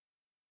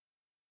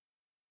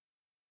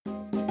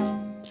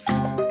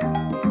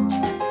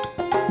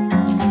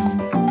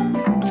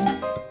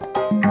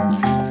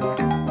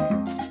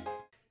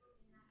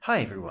Hi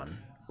everyone,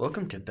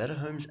 welcome to Better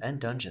Homes and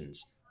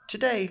Dungeons.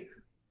 Today,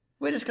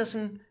 we're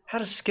discussing how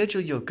to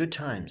schedule your good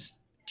times.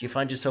 Do you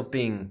find yourself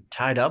being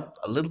tied up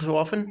a little too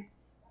often?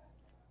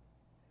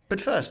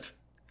 But first,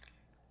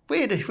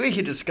 we're here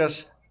to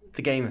discuss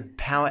the game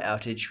Power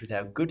Outage with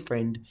our good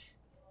friend,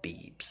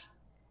 Beebs.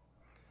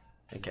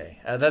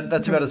 Okay,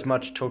 that's about as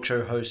much talk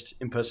show host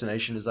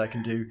impersonation as I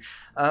can do.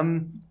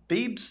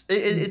 Beebs,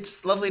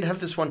 it's lovely to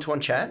have this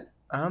one-to-one chat.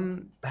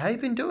 How you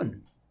been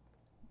doing?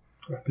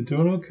 I've been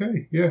doing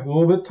okay. Yeah, a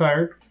little bit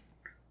tired.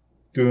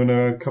 Doing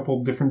a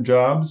couple different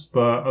jobs,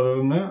 but other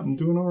than that, I'm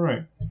doing all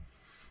right.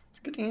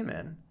 It's good to hear,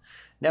 man.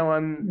 Now,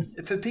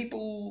 for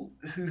people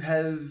who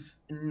have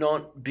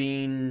not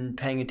been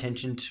paying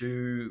attention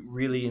to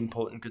really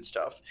important good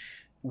stuff,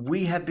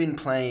 we have been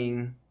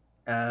playing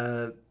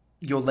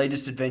your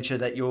latest adventure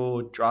that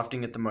you're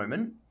drafting at the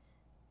moment,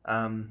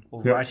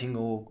 or Yep. writing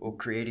or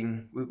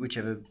creating,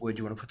 whichever word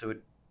you want to put to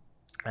it,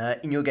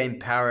 in your game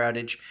Power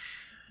Outage.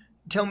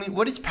 Tell me,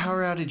 what is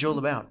Power Outage all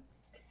about?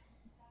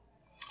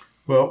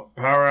 Well,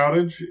 Power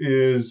Outage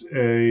is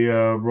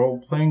a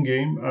role-playing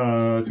game,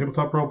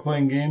 tabletop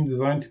role-playing game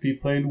designed to be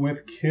played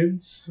with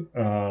kids,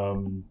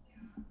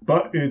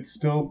 but it's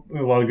still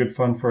a lot of good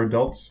fun for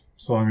adults,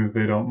 as long as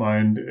they don't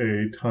mind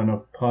a ton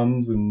of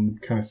puns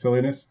and kind of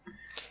silliness.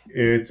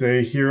 It's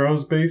a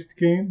heroes-based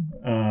game,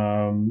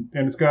 and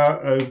it's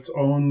got its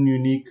own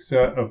unique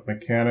set of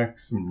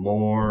mechanics and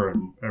lore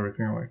and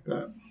everything like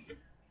that.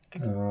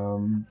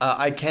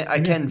 I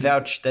can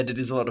vouch that it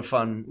is a lot of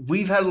fun.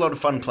 We've had a lot of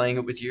fun playing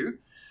it with you.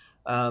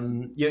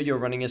 You're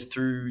running us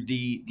through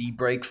the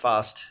break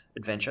fast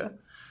adventure.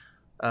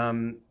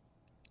 I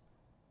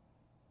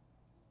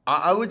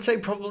would say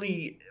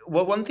probably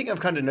one thing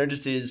I've kind of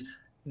noticed is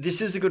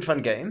this is a good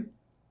fun game.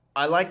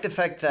 I like the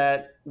fact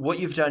that what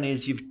you've done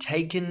is you've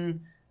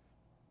taken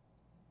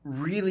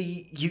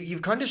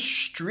you've kind of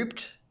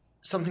stripped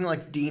something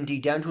like D&D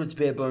down to its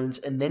bare bones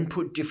and then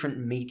put different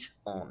meat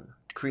on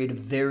to create a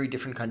very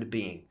different kind of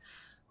being,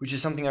 which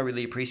is something I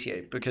really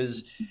appreciate,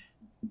 because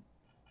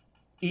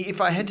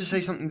if I had to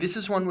say something, this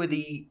is one where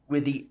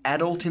the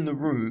adult in the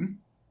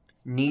room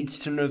needs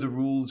to know the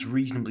rules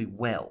reasonably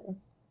well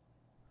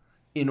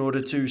in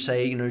order to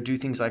say, do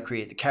things like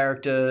create the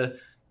character,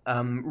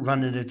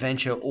 run an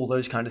adventure, all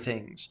those kind of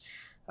things.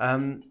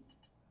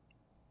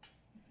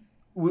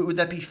 Would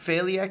that be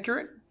fairly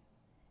accurate?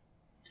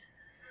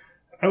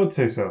 I would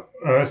say so,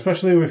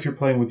 especially if you're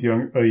playing with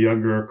a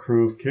younger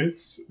crew of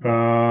kids.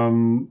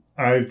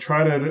 I've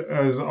tried it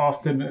as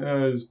often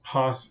as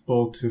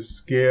possible to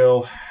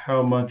scale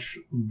how much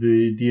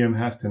the DM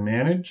has to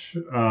manage,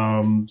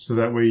 so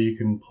that way you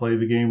can play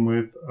the game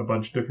with a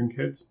bunch of different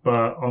kids.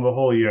 But on the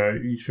whole, yeah,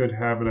 you should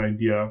have an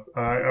idea.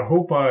 I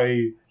hope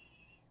I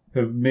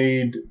have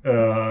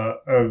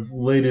I've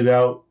laid it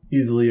out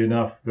easily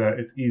enough that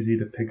it's easy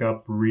to pick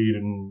up, read,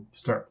 and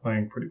start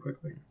playing pretty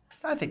quickly.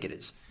 I think it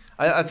is.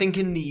 I think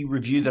in the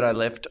review that I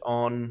left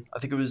on, I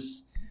think it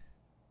was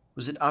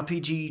it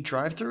RPG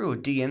Drive-Thru or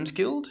DM's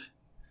Guild?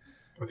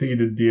 I think you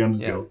did DM's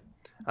Guild.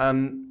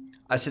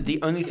 I said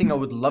the only thing I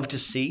would love to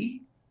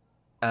see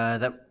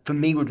that for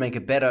me would make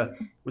it better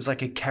was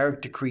like a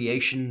character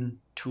creation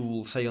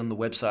tool, say on the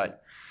website.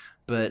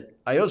 But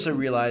I also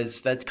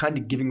realized that's kind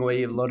of giving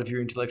away a lot of your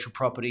intellectual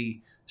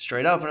property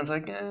straight up, and it's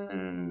like,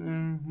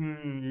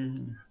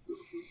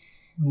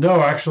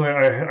 No, actually,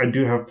 I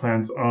do have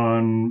plans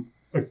on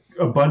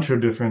a bunch of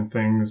different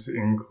things,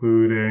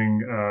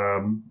 including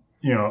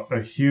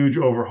a huge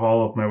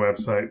overhaul of my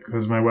website,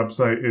 because my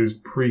website is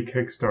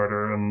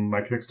pre-Kickstarter, and my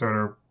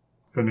Kickstarter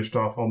finished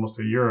off almost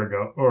a year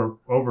ago, or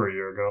over a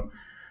year ago.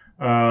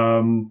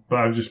 But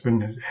I've just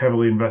been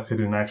heavily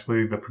invested in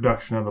actually the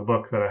production of the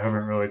book, that I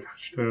haven't really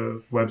touched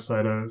the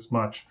website as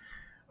much.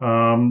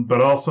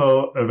 But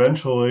also,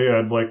 eventually,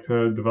 I'd like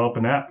to develop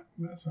an app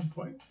at some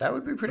point. That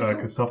would be pretty cool.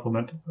 Like a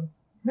supplemental thing.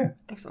 Yeah.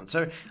 Excellent.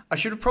 So I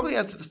should have probably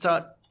asked at the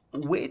start,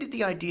 where did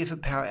the idea for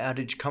Power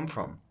Outage come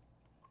from?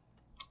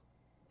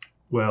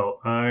 Well,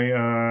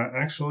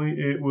 actually,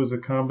 it was a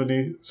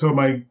combination. So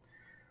my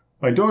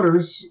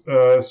daughters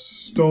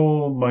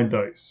stole my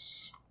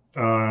dice,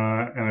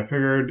 and I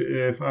figured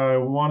if I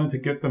wanted to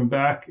get them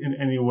back in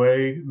any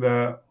way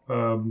that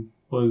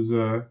was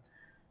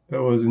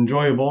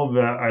enjoyable,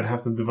 that I'd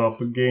have to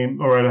develop a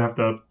game, or I'd have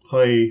to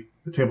play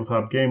the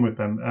tabletop game with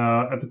them.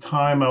 At the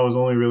time, I was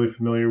only really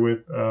familiar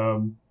with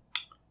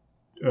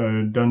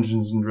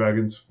Dungeons and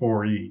Dragons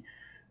 4E.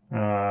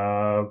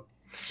 Yeah.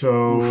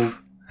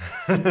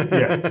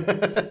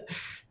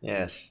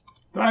 Yes.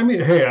 I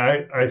mean,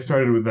 hey, I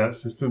started with that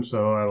system,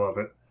 so I love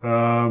it.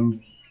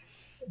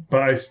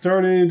 But I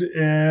started,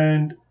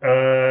 and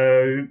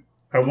I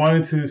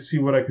wanted to see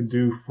what I could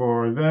do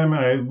for them.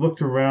 And I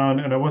looked around,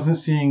 and I wasn't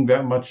seeing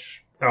that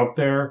much out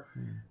there.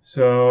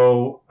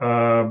 So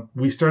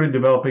we started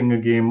developing a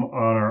game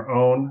on our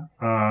own.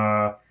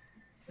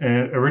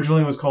 And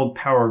originally it was called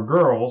Power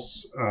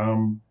Girls.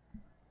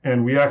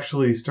 And we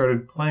actually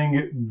started playing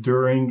it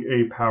during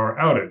a power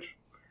outage.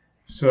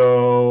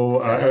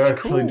 So That's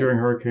actually cool. during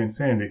Hurricane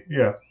Sandy,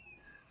 yeah.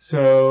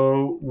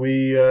 So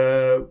we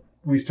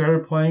we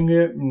started playing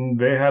it, and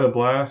they had a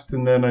blast.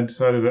 And then I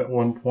decided at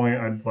one point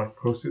I'd like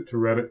post it to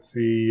Reddit,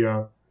 see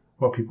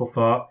what people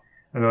thought.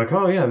 And they're like,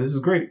 "Oh yeah, this is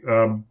great.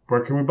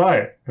 Where can we buy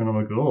it?" And I'm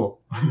like, "Oh,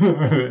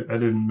 I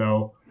didn't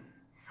know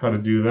how to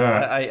do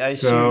that." I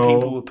assume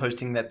people were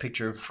posting that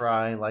picture of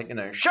Fry, like,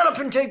 shut up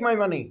and take my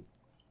money.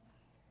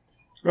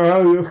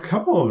 A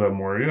couple of them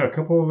were, yeah. A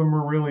couple of them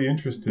were really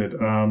interested.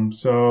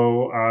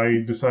 So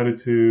I decided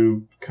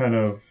to kind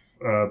of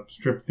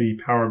strip the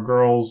Power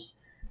Girls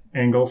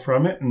angle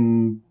from it,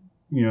 and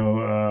we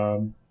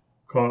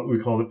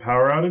called it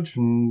Power Outage,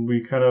 and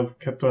we kind of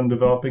kept on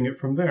developing it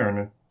from there.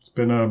 And it's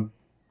been a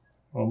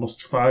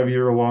almost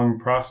 5-year long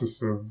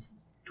process of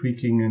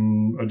tweaking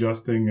and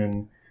adjusting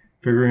and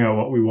figuring out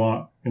what we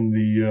want in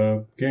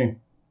the game,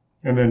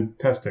 and then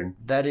testing.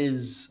 That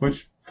is,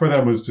 which for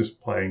them was just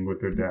playing with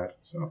their dad.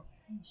 So,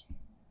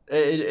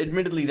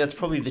 admittedly, that's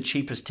probably the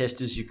cheapest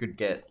testers you could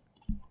get.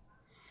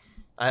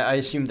 I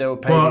assume they were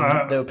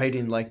paid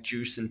in like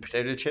juice and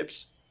potato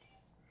chips.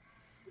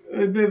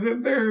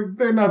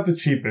 They're not the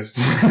cheapest.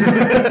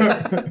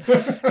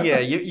 Yeah,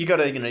 you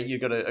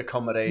gotta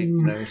accommodate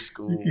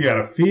school. You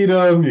gotta feed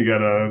them. You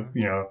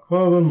gotta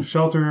clothe them,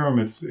 shelter them.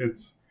 It's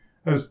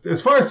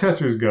as far as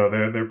testers go,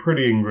 they're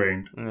pretty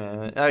ingrained.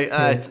 Yeah,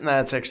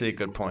 that's actually a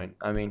good point.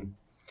 I mean,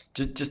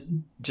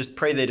 just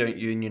pray they don't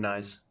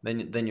unionize.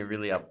 Then you're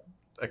really up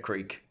a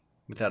creek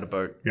without a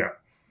boat. Yeah,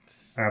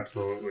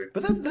 absolutely.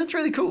 But that's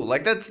really cool.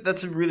 Like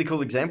that's a really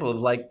cool example of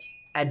like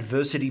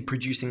adversity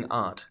producing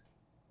art.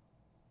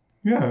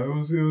 Yeah, it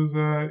was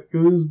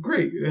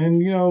great,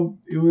 and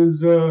it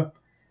was.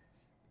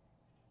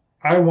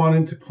 I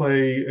wanted to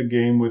play a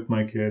game with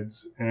my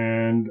kids,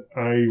 and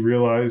I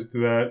realized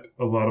that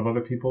a lot of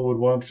other people would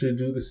want to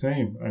do the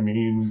same. I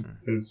mean,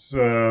 it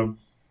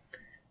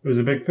was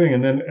a big thing.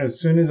 And then as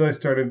soon as I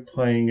started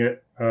playing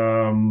it,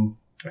 I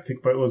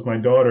think it was my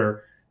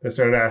daughter that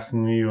started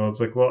asking me, it's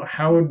like, well,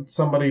 how would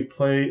somebody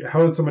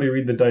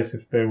read the dice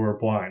if they were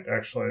blind,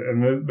 actually?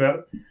 And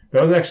that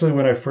was actually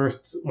when I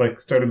first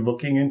started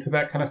looking into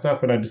that kind of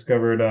stuff, and I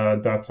discovered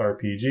Dots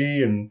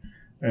RPG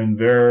and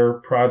their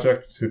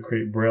project to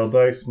create Braille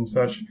dice and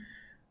such.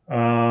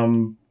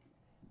 And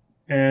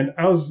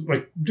I was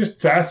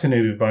just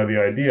fascinated by the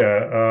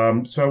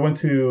idea. So I went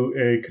to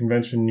a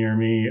convention near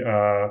me,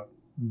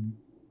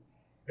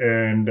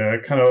 and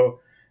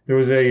there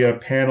was a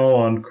panel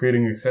on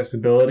creating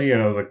accessibility,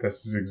 and I was like,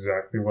 this is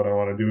exactly what I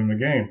want to do in the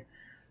game.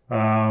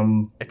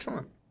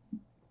 Excellent.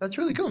 That's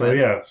really cool. So man.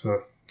 Yeah,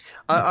 so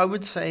I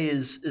would say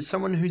as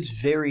someone who's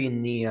very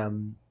in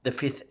the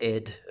fifth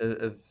ed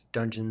of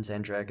Dungeons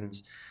and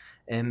Dragons,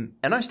 and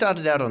I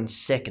started out on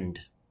second,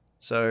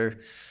 so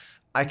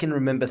I can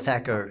remember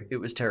Thaco. It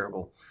was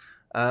terrible.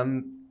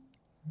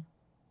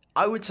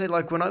 I would say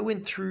when I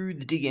went through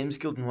the DMs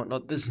Guild and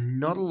whatnot, there's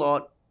not a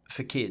lot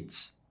for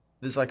kids.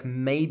 There's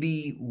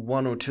maybe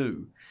one or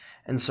two.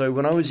 And so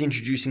when I was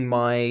introducing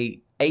my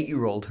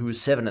 8-year-old, who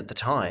was 7 at the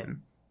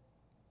time,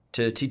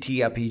 to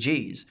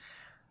TTRPGs,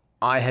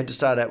 I had to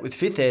start out with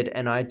 5th ed,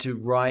 and I had to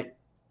write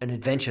an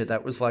adventure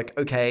that was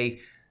okay,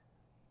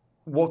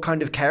 what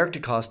kind of character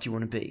class do you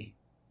want to be?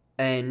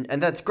 And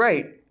that's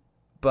great,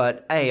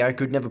 but A, I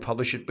could never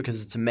publish it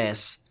because it's a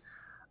mess.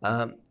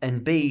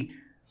 And B,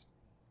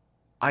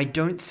 I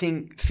don't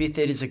think 5th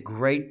ed is a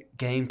great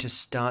game to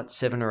start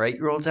 7 or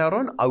 8-year-olds out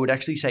on. I would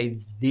actually say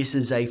this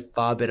is a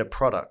far better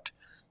product.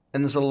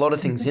 And there's a lot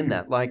of things in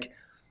that.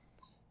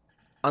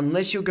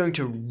 Unless you're going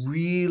to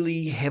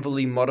really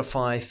heavily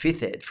modify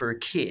 5th ed for a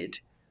kid,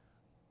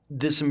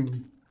 there's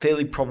some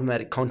fairly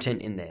problematic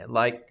content in there,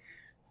 like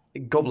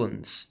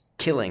goblins,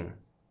 killing.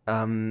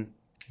 Right.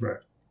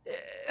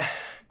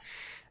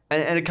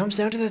 And it comes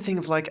down to the thing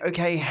of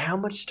okay, how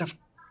much stuff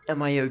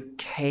am I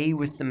okay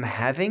with them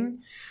having?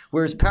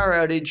 Whereas Power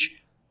Outage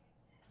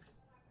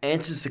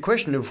answers the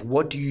question of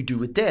what do you do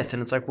with death?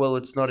 And it's well,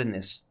 it's not in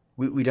this.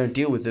 We don't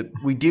deal with it.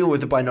 We deal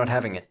with it by not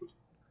having it.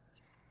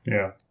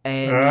 Yeah.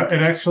 And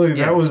actually,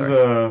 that was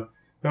a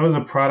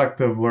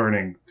product of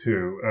learning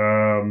too.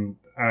 When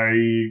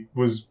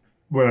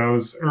I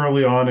was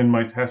early on in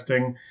my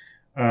testing,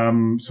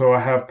 so I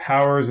have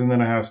powers and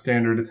then I have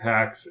standard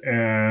attacks,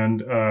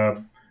 and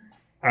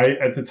I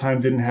at the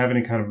time didn't have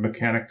any kind of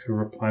mechanic to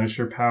replenish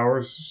your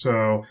powers.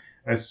 So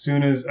as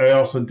soon as I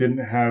also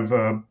didn't have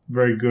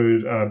very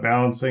good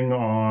balancing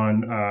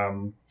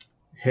on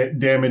hit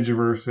damage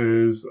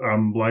versus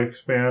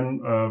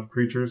lifespan of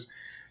creatures.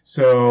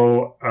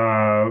 So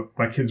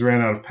my kids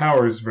ran out of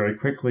powers very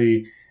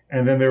quickly,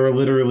 and then they were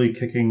literally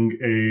kicking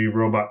a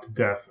robot to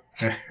death.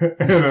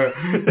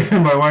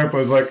 And my wife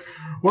was like,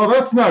 well,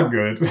 that's not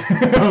good.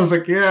 I was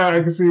like, yeah,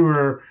 I can see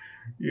where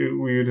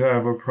we'd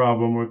have a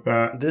problem with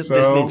that. This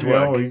needs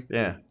work.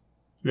 Yeah,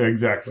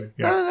 exactly.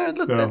 Yeah. No,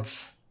 look,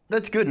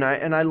 that's good,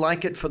 and I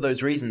like it for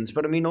those reasons.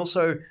 But I mean,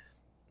 also,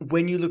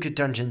 when you look at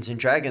Dungeons and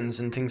Dragons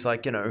and things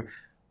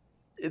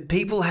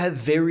people have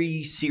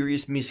very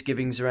serious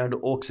misgivings around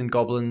orcs and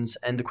goblins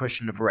and the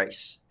question of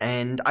race.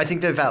 And I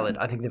think they're valid.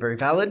 I think they're very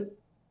valid.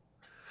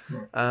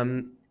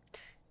 And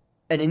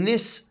in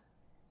this,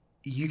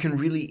 you can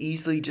really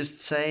easily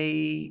just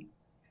say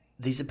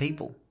these are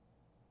people.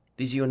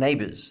 These are your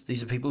neighbors.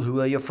 These are people who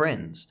are your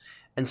friends.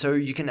 And so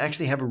you can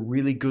actually have a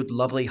really good,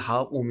 lovely,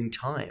 heartwarming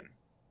time.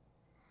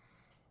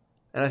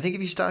 And I think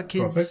if you start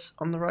kids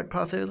on the right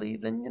path early,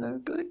 then,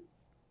 good.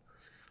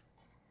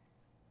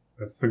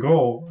 That's the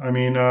goal. I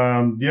mean,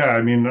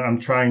 I'm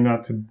trying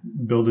not to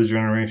build a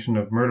generation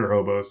of murder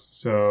hobos.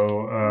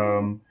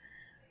 So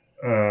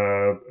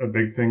a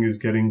big thing is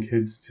getting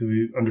kids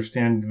to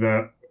understand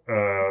that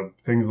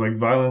things like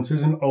violence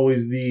isn't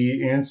always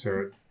the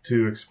answer,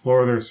 to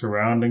explore their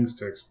surroundings,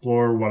 to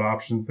explore what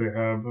options they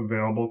have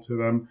available to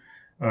them.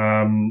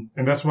 And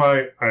that's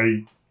why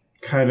I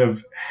kind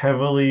of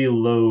heavily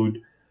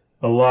load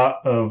a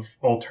lot of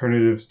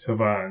alternatives to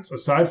violence,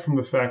 aside from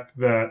the fact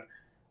that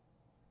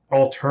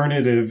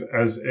alternative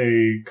as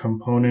a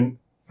component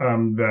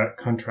that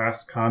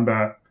contrasts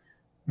combat,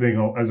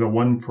 as a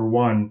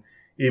one-for-one.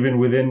 Even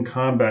within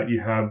combat,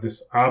 you have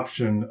this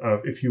option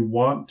of, if you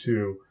want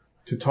to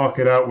talk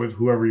it out with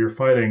whoever you're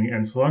fighting,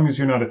 and so long as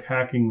you're not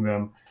attacking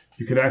them,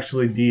 you could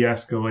actually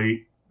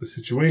de-escalate the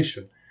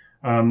situation.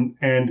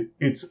 And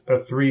it's a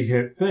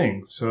 3-hit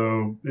thing.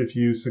 So if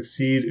you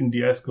succeed in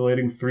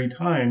de-escalating 3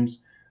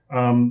 times,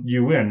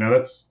 you win. Now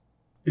is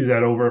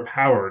that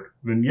overpowered?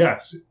 Then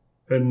yes.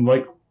 And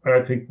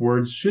I think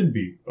words should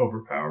be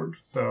overpowered.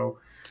 So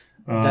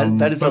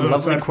that is a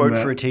lovely quote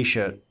for a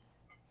t-shirt.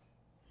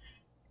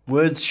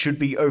 Words should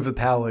be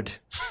overpowered.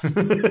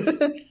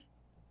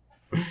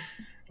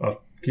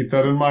 I'll keep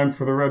that in mind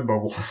for the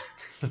Redbubble.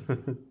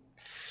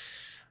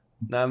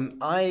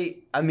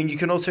 I mean, you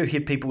can also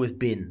hit people with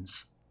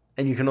bins,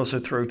 and you can also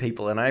throw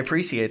people, and I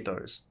appreciate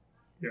those.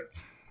 Yes.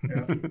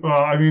 Yeah.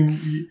 Well, I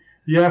mean,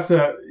 you got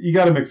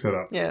to mix it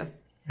up. Yeah.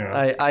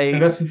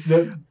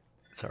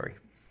 Sorry.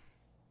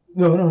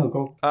 No,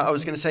 go. I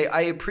was going to say,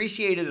 I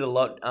appreciate it a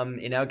lot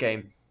in our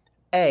game.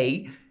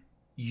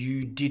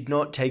 You did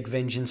not take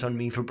vengeance on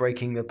me for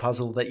breaking the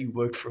puzzle that you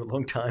worked for a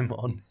long time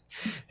on.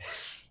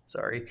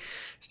 Sorry.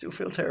 Still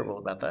feel terrible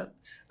about that.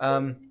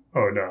 Oh,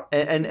 no.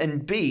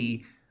 And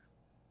B,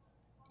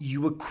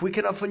 you were quick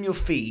enough on your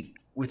feet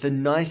with a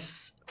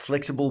nice,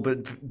 flexible,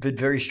 but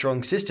very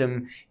strong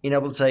system in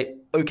able to say,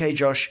 okay,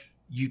 Josh,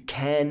 you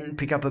can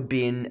pick up a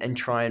bin and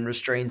try and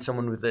restrain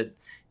someone with it.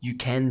 You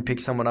can pick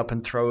someone up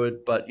and throw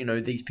it, but,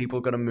 these people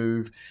got to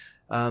move.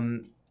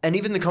 And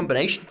even the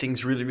combination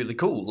thing's really, really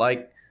cool.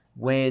 Like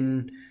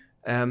when,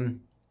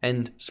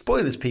 and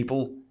spoilers,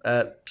 people,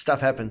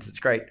 stuff happens. It's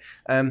great.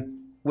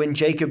 When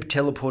Jacob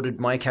teleported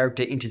my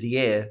character into the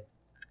air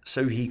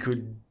so he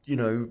could,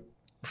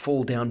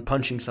 fall down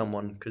punching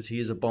someone because he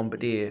is a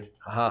bombardier.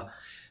 Haha.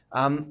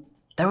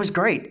 That was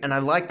great. And I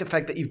like the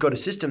fact that you've got a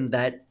system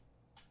that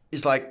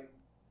is like,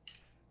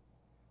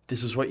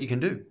 this is what you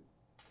can do.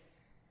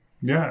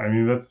 Yeah, I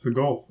mean, that's the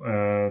goal.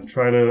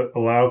 Try to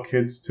allow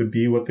kids to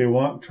be what they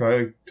want.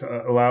 Try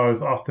to allow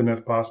as often as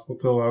possible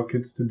to allow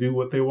kids to do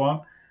what they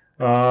want.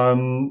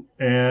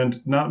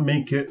 And not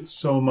make it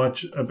so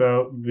much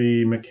about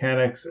the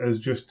mechanics as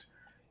just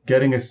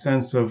getting a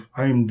sense of,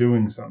 I'm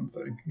doing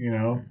something,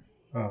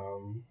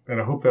 and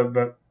I hope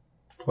that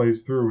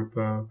plays through with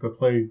the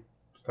play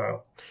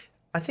style.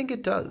 I think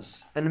it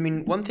does. And I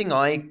mean, one thing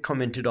I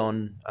commented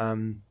on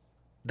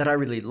that I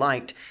really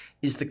liked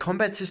is the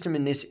combat system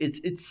in this.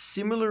 It's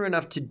similar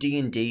enough to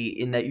D&D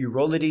in that you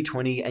roll a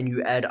d20 and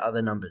you add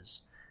other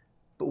numbers.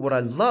 But what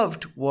I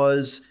loved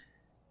was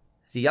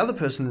the other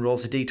person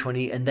rolls a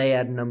d20 and they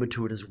add a number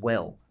to it as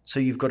well. So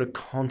you've got a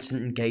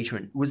constant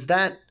engagement. Was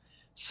that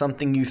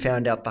something you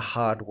found out the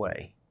hard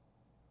way?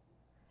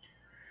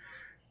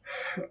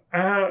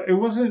 It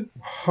wasn't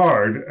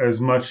hard as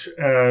much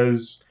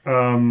as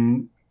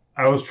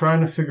I was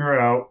trying to figure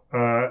out,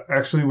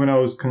 actually, when I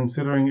was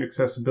considering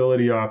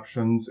accessibility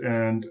options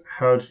and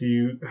how do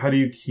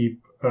you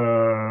keep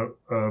a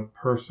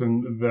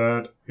person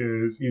that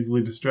is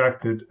easily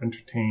distracted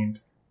entertained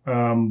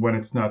when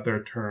it's not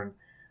their turn.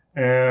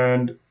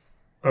 And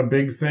a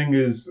big thing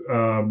is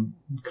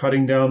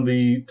cutting down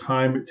the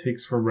time it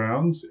takes for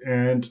rounds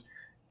and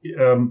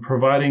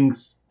providing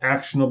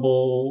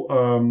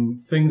actionable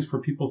things for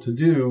people to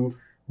do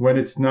when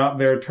it's not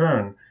their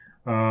turn.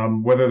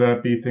 Whether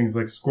that be things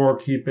like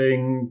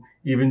scorekeeping,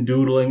 even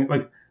doodling.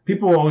 Like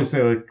people always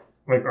say,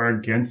 like are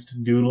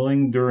against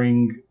doodling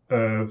during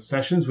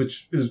sessions,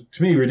 which is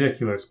to me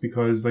ridiculous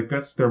because like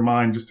that's their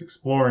mind just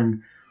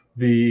exploring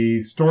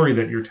the story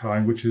that you're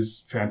telling, which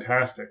is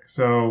fantastic.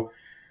 So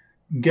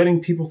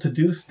getting people to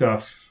do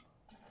stuff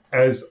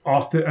as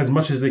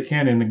much as they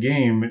can in the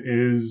game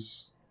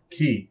is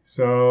key.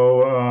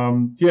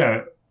 So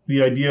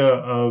the idea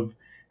of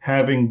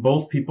having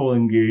both people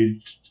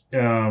engaged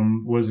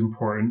was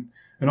important.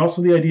 And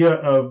also the idea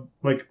of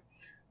like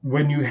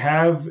when you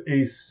have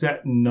a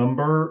set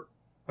number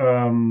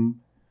in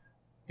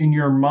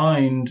your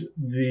mind,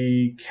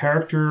 the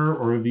character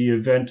or the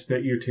event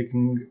that you're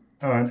taking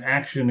an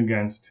action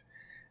against,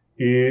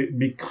 it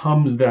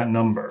becomes that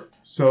number.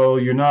 So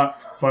you're not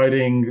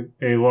fighting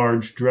a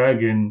large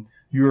dragon,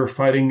 you're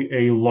fighting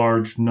a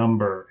large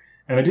number.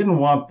 And I didn't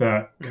want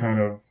that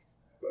kind of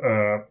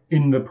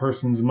in the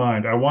person's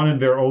mind. I wanted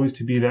there always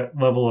to be that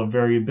level of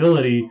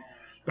variability.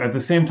 But at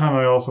the same time,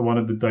 I also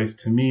wanted the dice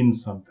to mean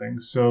something.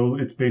 So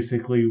it's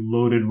basically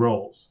loaded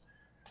rolls.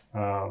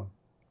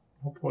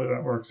 Hopefully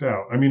that works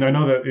out. I mean, I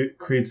know that it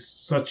creates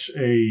such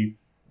a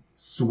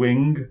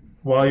swing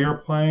while you're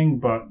playing,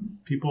 but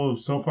people have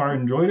so far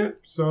enjoyed it.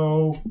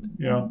 So,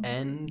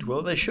 And,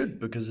 well, they should,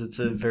 because it's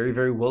a very,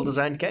 very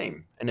well-designed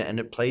game, and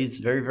it plays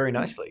very, very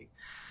nicely.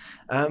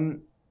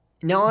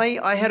 Now,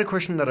 I had a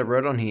question that I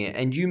wrote on here,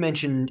 and you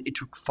mentioned it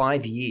took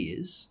 5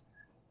 years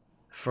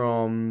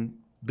from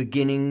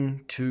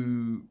beginning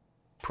to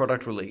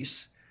product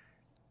release.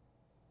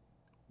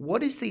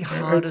 What is the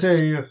hardest... I'd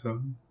say yes.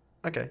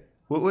 Okay.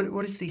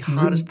 What is the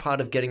hardest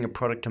part of getting a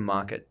product to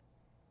market?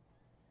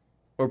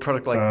 Or a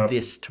product like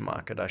this to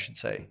market, I should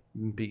say.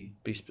 Be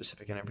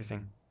specific and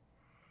everything.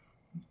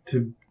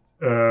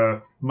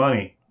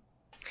 Money.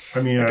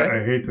 I mean, okay.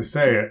 I hate to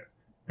say it.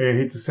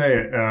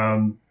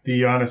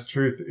 The honest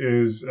truth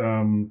is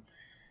you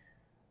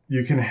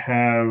can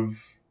have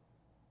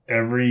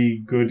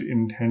every good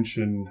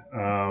intention,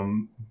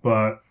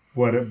 but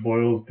what it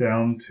boils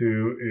down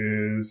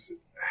to is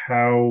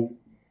how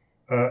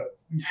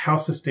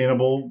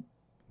sustainable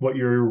what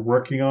you're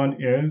working on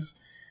is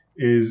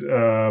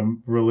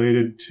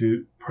related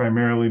to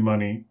primarily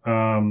money.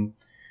 And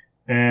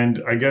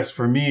I guess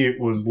for me it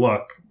was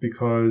luck,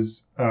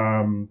 because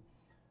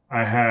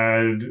I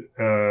had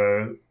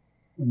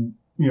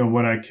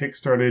when I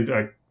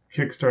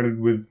kickstarted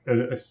with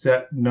a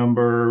set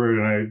number,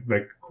 and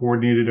I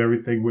coordinated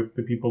everything with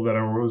the people that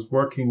I was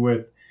working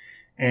with.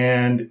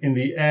 And in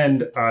the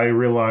end, I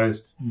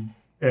realized,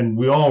 and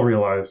we all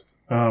realized,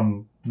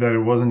 that it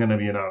wasn't going to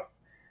be enough.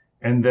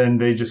 And then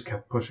they just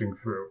kept pushing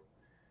through.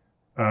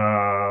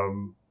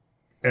 And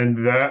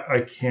that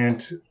I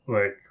can't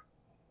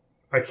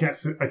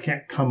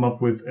come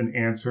up with an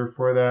answer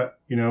for that,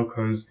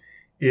 because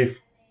if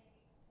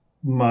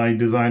my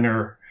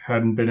designer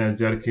hadn't been as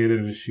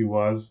dedicated as she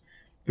was,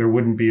 there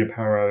wouldn't be a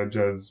power outage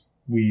as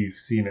we've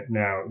seen it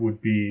now. It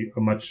would be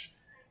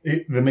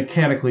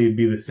mechanically it'd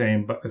be the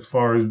same, but as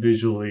far as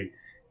visually,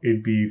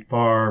 it'd be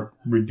far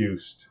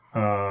reduced.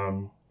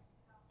 But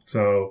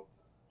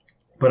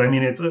I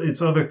mean,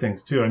 it's other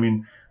things too. I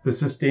mean, the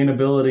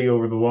sustainability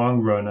over the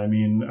long run. I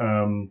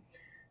mean,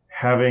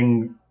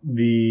 having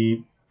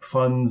the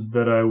funds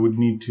that I would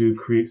need to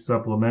create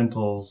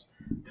supplementals,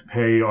 to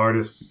pay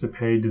artists, to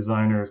pay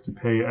designers, to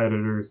pay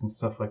editors and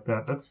stuff like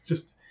that. That's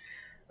just,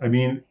 I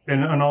mean,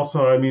 and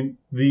also, I mean,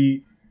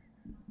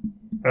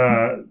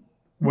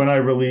 when I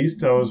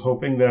released, I was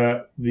hoping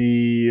that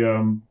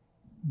the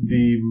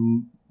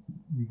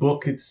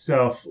book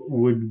itself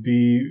would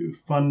be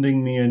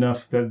funding me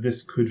enough that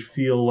this could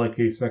feel like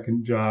a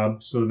second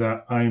job, so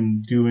that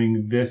I'm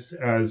doing this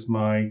as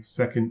my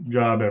second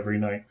job every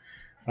night.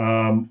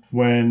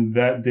 When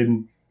that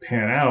didn't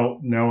pan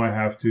out, now I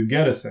have to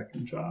get a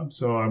second job.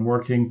 So I'm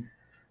working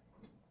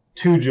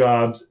 2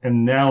 jobs,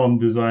 and now I'm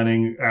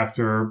designing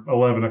after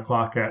 11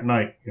 o'clock at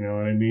night. You know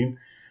what I mean?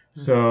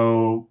 Mm-hmm.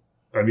 So,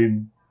 I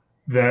mean,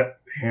 that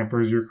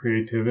hampers your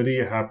creativity.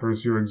 It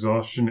hampers your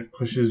exhaustion. It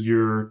pushes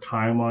your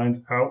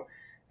timelines out.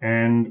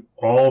 And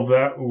all of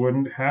that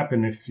wouldn't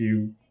happen if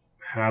you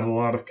had a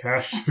lot of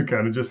cash to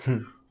kind of just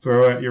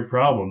throw at your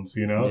problems,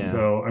 Yeah.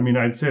 So, I mean,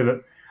 I'd say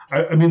that,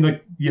 I mean,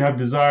 like, you have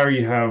desire,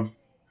 you have,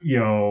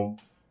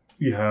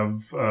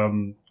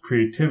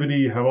 creativity,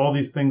 you have all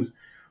these things.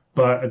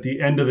 But at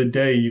the end of the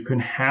day, you can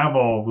have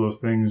all of those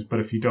things, but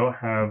if you don't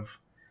have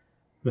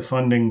the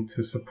funding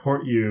to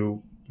support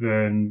you,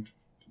 then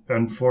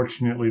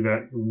unfortunately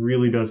that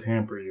really does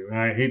hamper you. And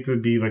I hate to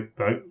be like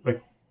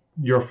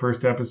your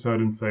first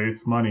episode and say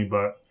it's money,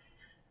 but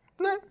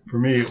for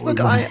me, it was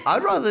money.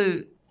 I'd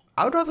rather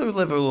a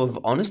level of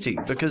honesty,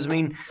 because I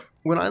mean,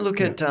 when I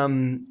look at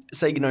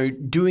say,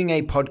 doing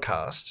a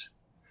podcast,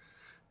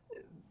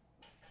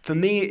 for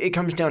me it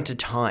comes down to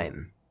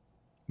time.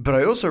 But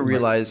I also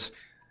realize,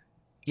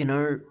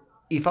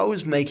 if I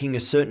was making a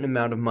certain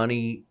amount of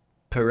money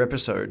per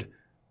episode,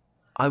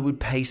 I would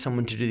pay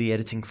someone to do the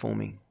editing for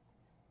me.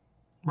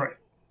 Right.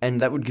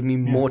 And that would give me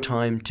more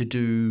time to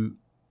do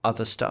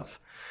other stuff.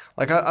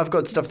 Like, I've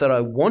got stuff that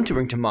I want to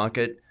bring to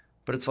market,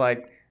 but it's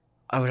like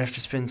I would have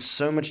to spend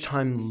so much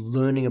time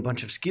learning a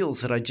bunch of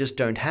skills that I just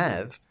don't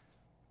have,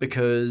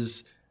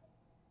 because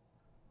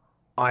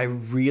I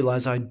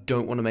realize I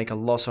don't want to make a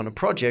loss on a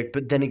project.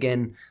 But then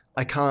again,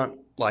 I can't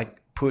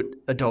put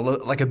a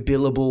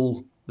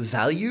billable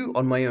value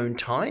on my own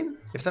time,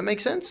 if that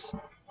makes sense.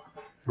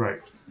 Right.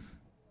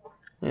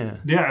 Yeah.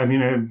 Yeah, I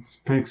mean,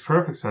 it makes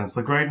perfect sense.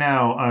 Like right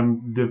now,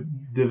 I'm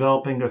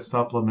developing a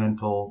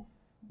supplemental,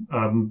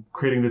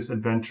 creating this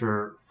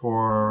adventure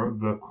for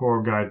the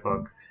core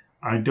guidebook.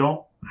 I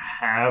don't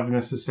have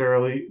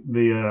necessarily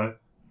the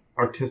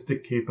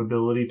artistic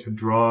capability to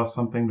draw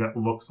something that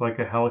looks like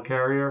a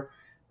helicarrier.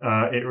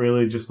 It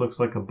really just looks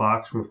like a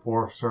box with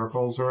 4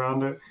 circles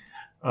around it.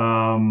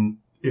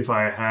 If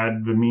I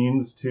had the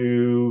means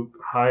to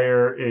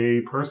hire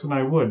a person,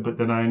 I would, but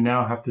then I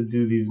now have to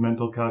do these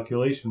mental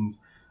calculations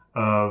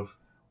of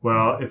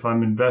Well, if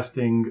I'm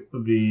investing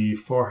the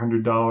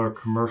 $400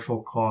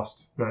 commercial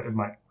cost that it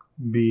might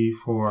be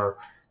for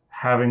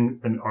having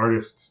an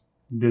artist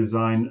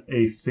design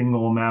a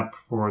single map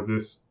for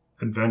this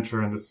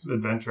adventure, and this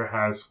adventure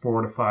has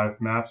 4 to 5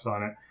 maps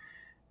on it,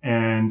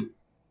 and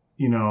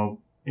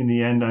in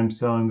the end I'm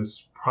selling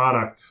this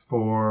product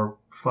for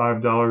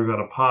 $5 at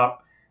a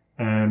pop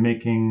and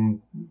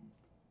making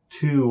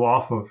 2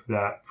 off of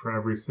that for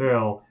every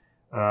sale,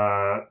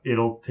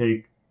 it'll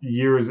take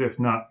years, if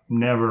not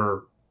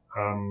never,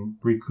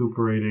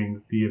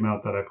 recuperating the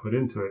amount that I put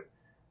into it.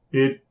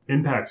 It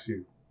impacts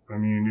you. I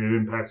mean, it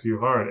impacts you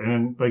hard.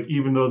 And like,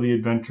 even though the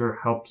adventure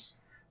helps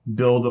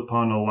build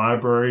upon a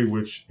library,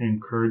 which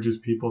encourages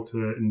people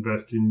to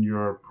invest in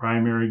your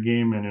primary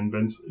game and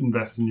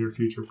invest in your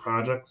future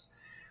projects,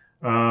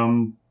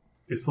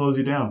 it slows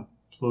you down.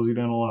 It slows you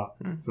down a lot.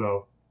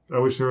 So I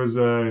wish there was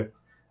a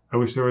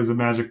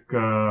magic,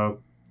 a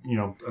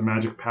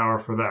magic power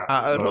for that.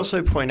 I would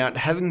also point out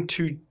having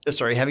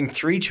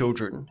 3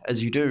 children,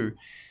 as you do,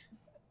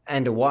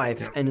 and a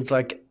wife, and it's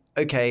like,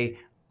 okay,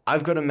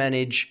 I've got to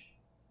manage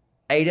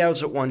 8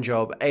 hours at one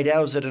job, 8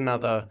 hours at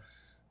another,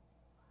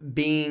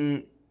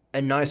 being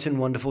a nice and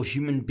wonderful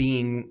human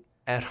being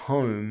at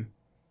home,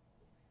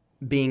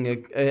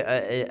 being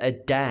a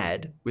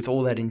dad with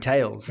all that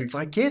entails. It's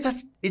like,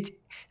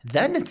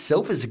 that in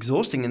itself is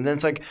exhausting. And then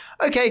it's like,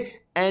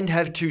 okay, and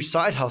have 2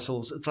 side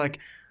hustles. It's like,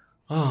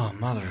 oh,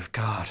 mother of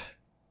God.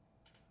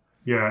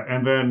 Yeah,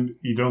 and then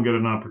you don't get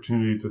an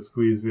opportunity to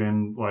squeeze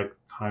in like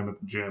time at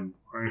the gym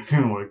or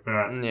anything like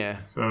that.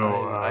 Yeah, so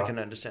I can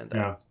understand that.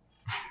 Yeah.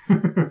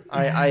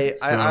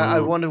 I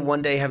want to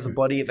one day have the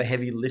body of a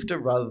heavy lifter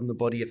rather than the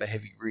body of a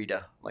heavy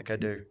reader, like I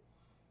do.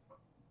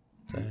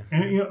 So.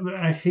 And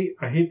I hate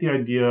the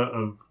idea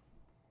of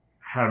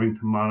having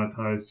to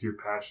monetize your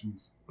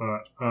passions,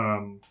 but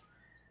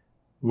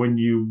when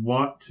you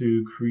want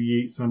to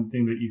create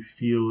something that you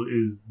feel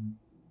is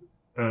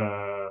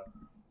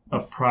a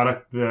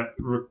product that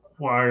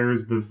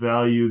requires the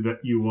value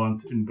that you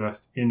want to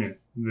invest in it,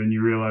 then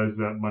you realize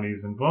that money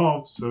is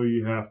involved, so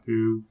you have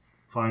to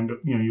find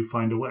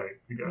a way,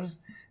 I guess.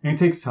 And it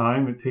takes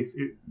time. It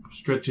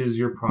stretches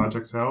your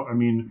projects out. I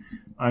mean,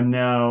 I'm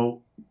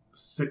now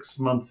 6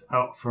 months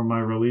out from my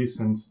release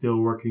and still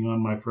working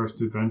on my first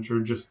adventure,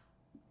 just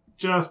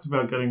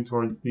about getting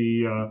towards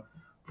the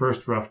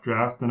first rough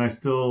draft, and I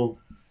still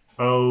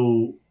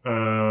owe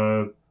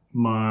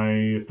my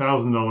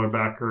 $1,000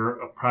 backer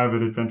a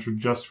private adventure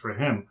just for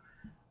him.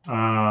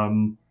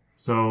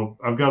 So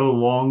I've got a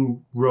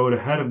long road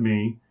ahead of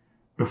me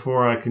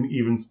before I can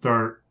even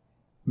start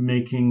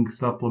making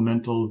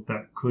supplementals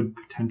that could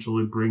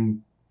potentially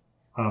bring,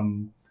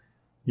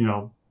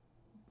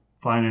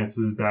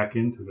 finances back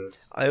into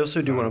this. I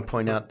also do want to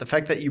point out the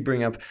fact that you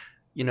bring up,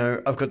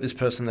 I've got this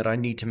person that I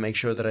need to make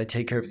sure that I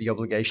take care of the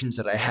obligations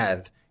that I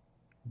have.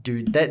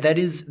 Dude, that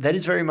is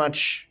very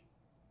much,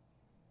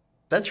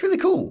 that's really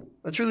cool.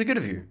 That's really good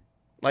of you.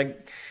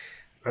 Like,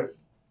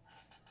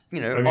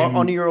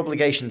 honor your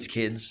obligations,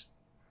 kids.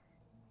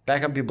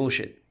 Back up your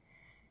bullshit.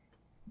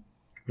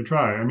 I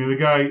try. I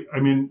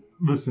mean,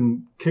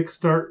 listen,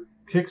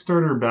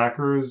 Kickstarter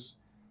backers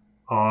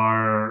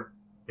are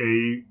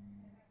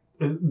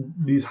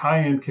these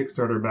high-end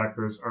Kickstarter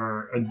backers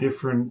are a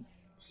different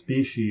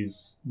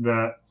species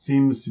that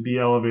seems to be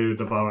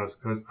elevated above us,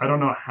 because I don't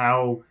know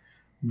how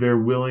they're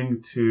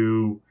willing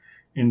to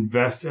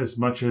invest as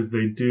much as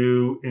they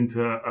do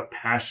into a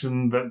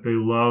passion that they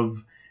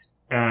love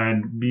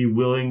and be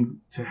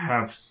willing to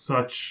have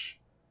such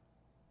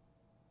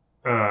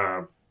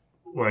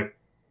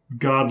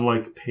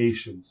godlike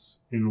patience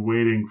in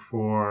waiting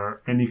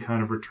for any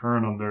kind of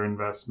return on their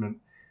investment,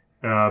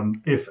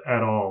 if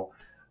at all.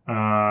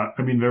 I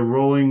mean, they're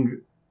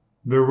rolling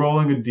a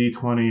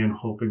d20 and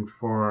hoping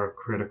for a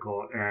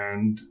critical,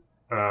 and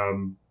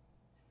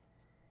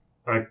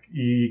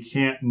you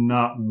can't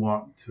not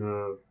want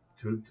to.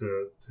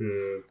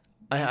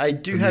 I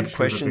do have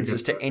questions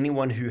as to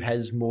anyone who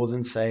has more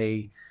than,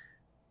 say,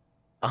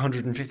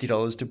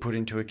 $150 to put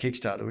into a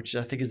Kickstarter, which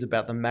I think is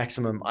about the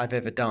maximum I've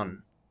ever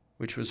done,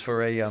 which was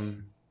for a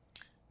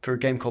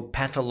game called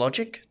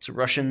Pathologic. It's a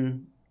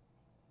Russian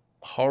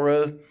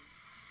horror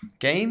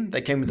game.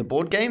 They came with the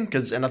board game,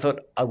 and I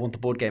thought, I want the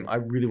board game. I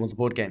really want the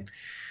board game.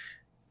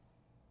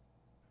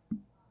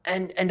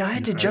 And I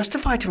had to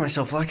justify to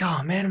myself, like,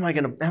 oh man,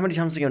 how many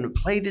times am I going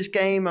to play this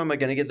game? Am I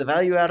going to get the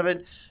value out of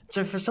it?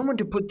 So for someone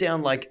to put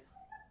down like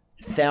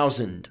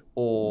 1,000,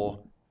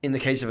 or in the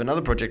case of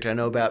another project I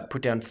know about,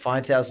 put down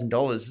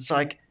 $5,000, it's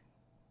like,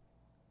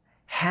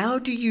 how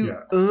do you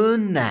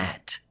earn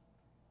that?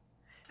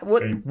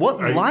 What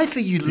life are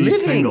you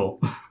living? Single.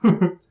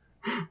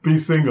 Be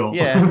single.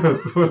 Yeah.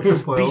 That's what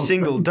it was. Be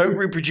single. Don't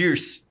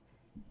reproduce.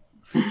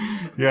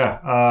 Yeah.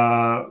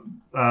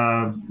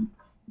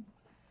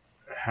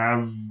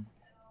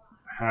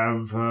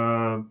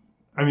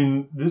 I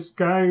mean, this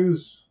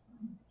guy's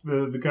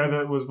the guy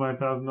that was my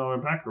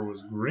 $1,000 backer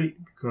was great,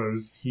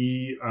 because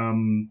he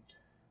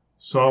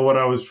saw what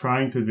I was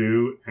trying to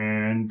do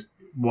and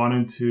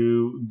wanted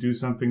to do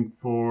something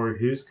for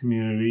his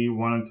community,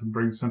 wanted to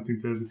bring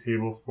something to the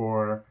table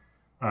for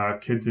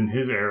kids in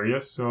his area.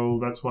 So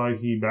that's why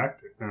he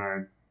backed it.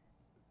 And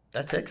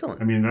That's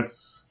excellent. I mean,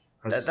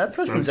 that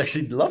person's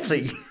actually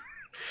lovely.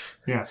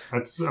 Yeah,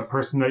 that's a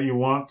person that you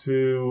want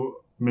to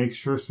make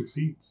sure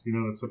succeeds.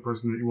 That's a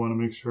person that you want to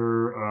make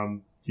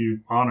sure you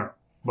honor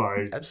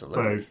by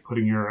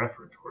putting your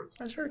effort towards.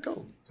 That's very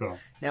cool. So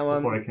now,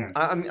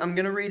 I'm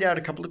going to read out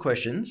a couple of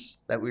questions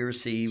that we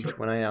received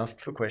when I asked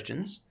for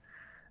questions.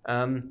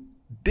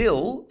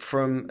 Bill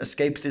from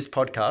Escape This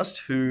Podcast,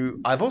 who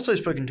I've also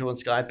spoken to on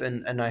Skype,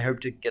 and I hope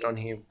to get on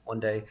here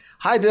one day.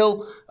 Hi,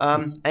 Bill,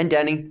 and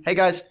Danny. Hey,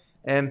 guys.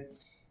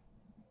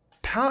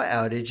 Power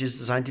Outage is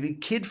designed to be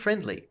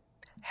kid-friendly.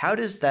 How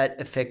does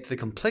that affect the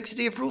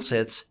complexity of rule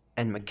sets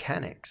and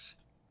mechanics?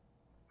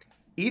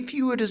 If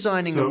you were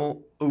designing a more...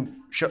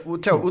 we'll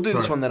do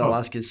this one, then I'll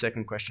ask you the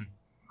second question.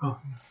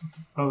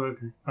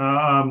 Okay.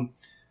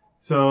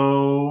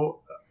 So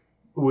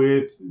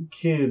with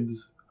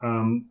kids,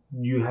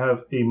 you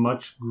have a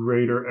much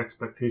greater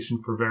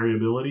expectation for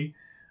variability.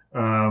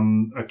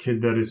 A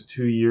kid that is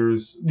 2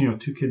 years,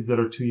 two kids that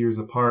are 2 years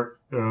apart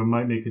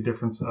might make a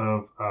difference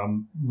of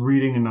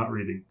reading and not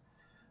reading.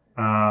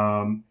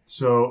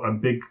 So a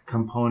big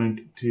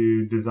component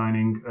to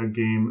designing a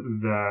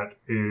game that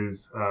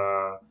is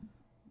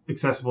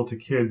accessible to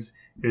kids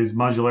is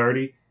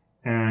modularity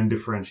and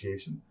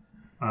differentiation.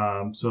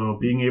 So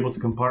being able to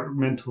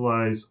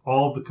compartmentalize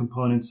all of the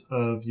components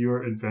of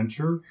your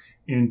adventure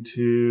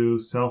into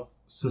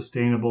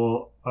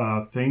self-sustainable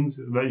things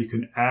that you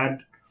can add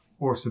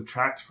or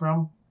subtract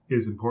from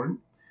is important.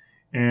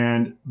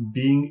 And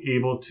being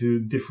able to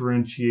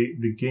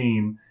differentiate the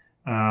game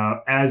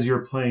as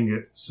you're playing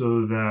it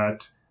so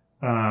that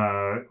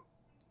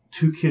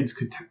two kids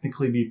could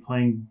technically be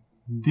playing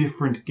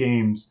different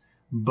games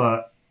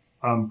but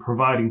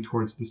providing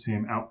towards the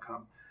same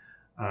outcome.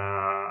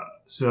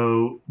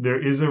 So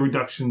there is a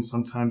reduction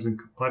sometimes in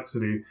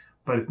complexity,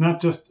 but it's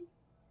not just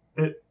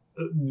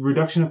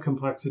reduction of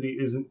complexity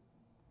isn't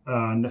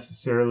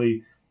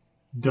necessarily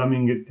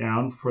dumbing it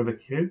down for the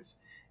kids.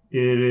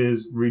 It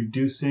is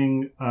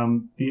reducing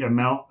the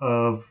amount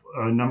of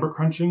number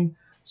crunching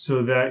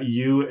so that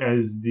you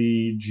as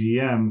the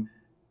GM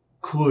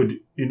could,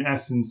 in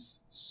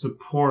essence,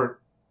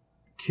 support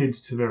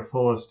kids to their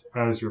fullest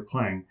as you're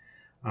playing.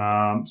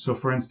 So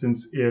for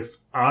instance, if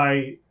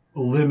I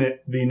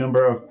limit the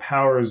number of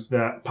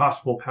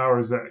possible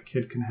powers that a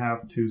kid can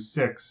have to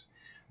 6,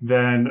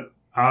 then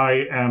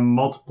I am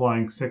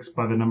multiplying 6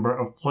 by the number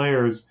of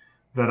players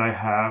that I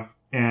have.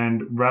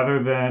 And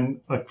rather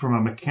than, like, from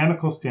a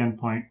mechanical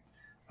standpoint,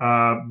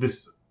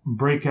 this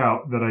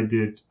breakout that I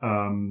did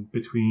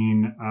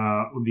between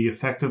the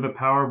effect of the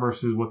power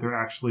versus what they're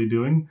actually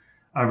doing,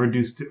 I've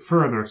reduced it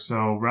further.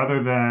 So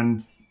rather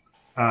than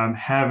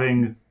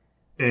having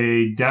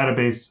a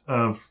database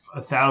of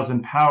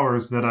 1,000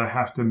 powers that I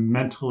have to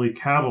mentally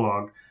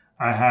catalog,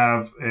 I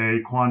have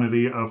a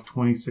quantity of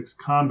 26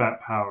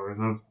 combat powers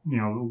of,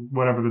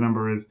 whatever the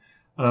number is,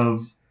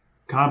 of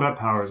combat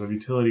powers, of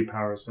utility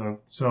powers.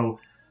 So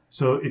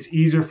it's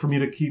easier for me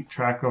to keep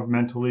track of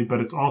mentally, but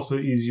it's also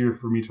easier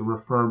for me to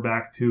refer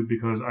back to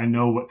because I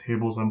know what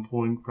tables I'm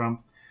pulling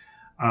from.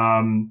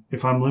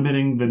 If I'm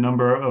limiting the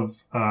number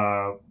of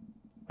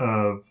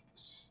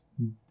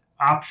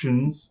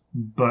options,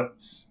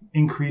 but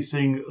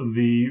increasing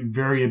the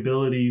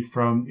variability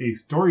from a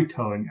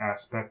storytelling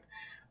aspect,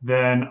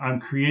 then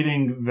I'm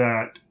creating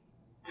that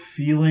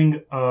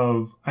feeling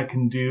of I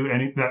can do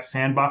that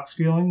sandbox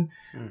feeling,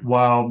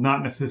 while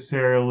not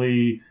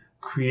necessarily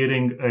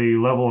creating a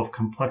level of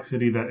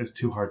complexity that is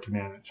too hard to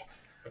manage.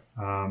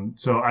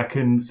 So I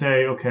can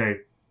say,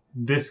 okay,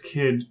 this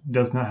kid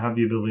does not have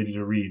the ability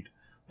to read,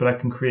 but I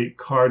can create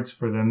cards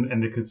for them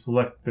and they could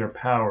select their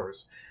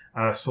powers.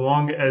 So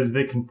long as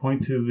they can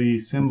point to the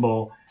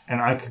symbol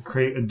and I could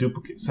create a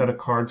duplicate set of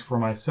cards for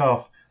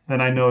myself, then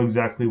I know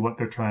exactly what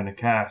they're trying to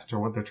cast or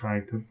what they're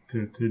trying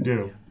to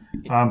do.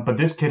 But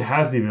this kid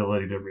has the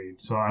ability to read,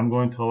 so I'm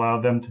going to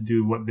allow them to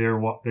do what they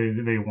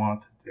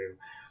want to do.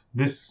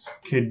 This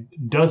kid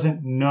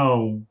doesn't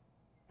know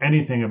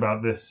anything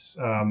about this,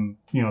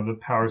 the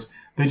powers.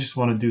 They just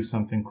want to do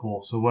something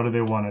cool. So what do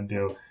they want to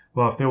do?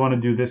 Well, if they want to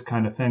do this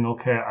kind of thing,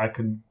 okay, I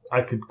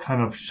could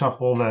kind of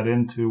shuffle that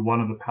into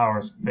one of the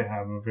powers that they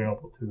have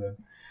available to them.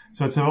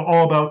 So it's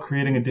all about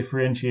creating a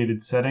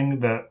differentiated setting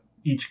that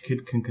each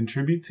kid can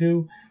contribute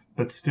to,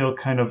 but still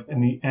kind of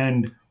in the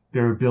end,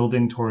 they're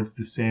building towards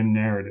the same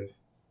narrative.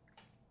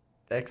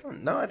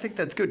 Excellent. No, I think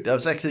that's good. I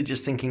was actually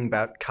just thinking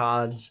about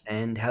cards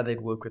and how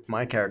they'd work with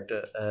my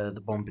character, the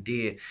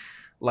Bombardier.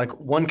 Like,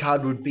 one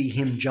card would be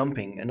him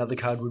jumping, another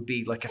card would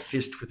be like a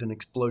fist with an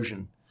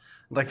explosion.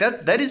 Like,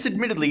 that is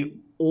admittedly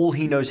all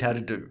he knows how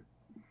to do.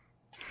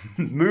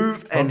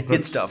 Move and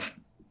hit stuff.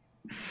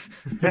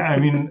 Yeah, I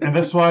mean, and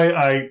that's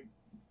why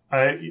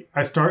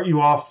I start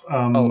you off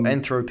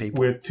and throw people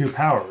with 2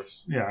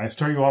 powers. Yeah, I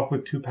start you off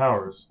with 2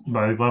 powers.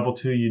 By level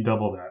 2, you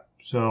double that.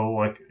 So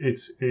like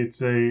it's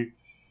a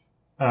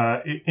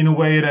in a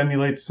way, it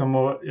emulates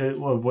somewhat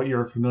of what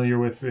you're familiar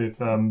with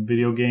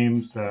video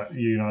games.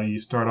 You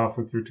start off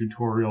with your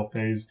tutorial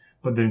phase,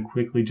 but then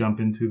quickly jump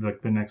into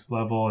the next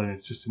level, and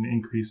it's just an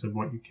increase of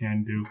what you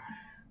can do.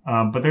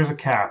 But there's a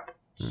cap,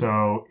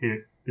 so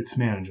it's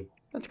manageable.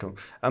 That's cool.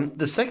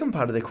 The second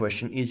part of the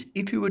question is,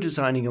 if you were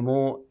designing a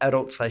more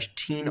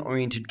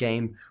adult/teen-oriented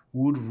game,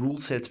 would rule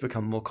sets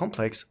become more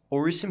complex,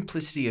 or is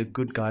simplicity a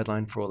good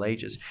guideline for all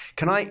ages?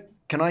 Can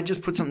I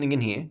just put something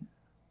in here?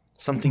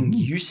 Something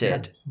you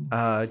said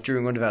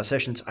during one of our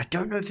sessions. I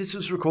don't know if this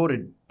was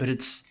recorded, but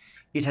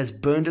it has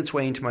burned its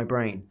way into my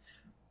brain.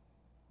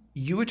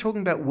 You were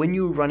talking about when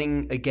you were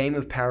running a game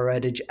of Power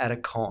Outage at a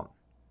con,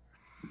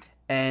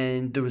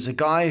 and there was a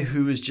guy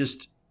who was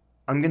just,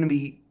 I'm going to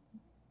be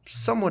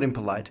somewhat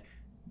impolite,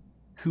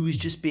 who was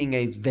just being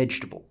a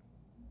vegetable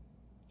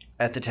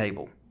at the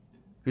table,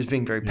 who's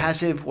being very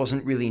passive,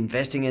 wasn't really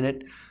investing in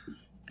it.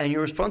 And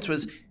your response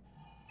was,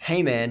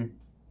 hey man,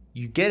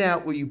 you get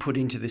out what you put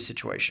into this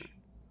situation.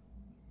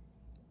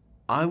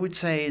 I would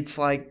say it's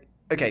like,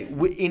 okay,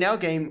 in our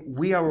game,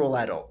 we are all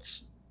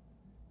adults.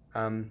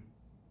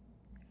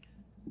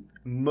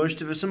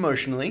 Most of us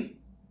emotionally.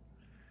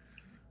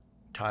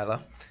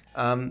 Tyler.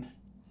 I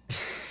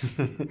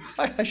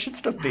should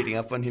stop beating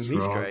up on him.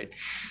 He's great.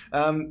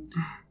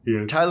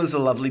 Tyler's a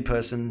lovely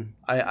person.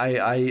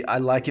 I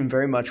like him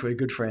very much. We're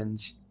good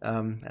friends.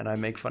 And I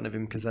make fun of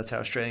him because that's how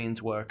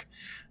Australians work.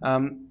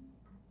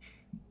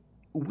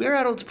 We're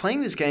adults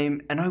playing this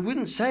game, and I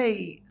wouldn't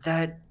say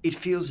that it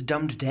feels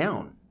dumbed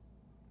down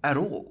at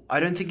all.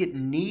 I don't think it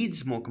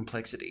needs more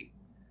complexity.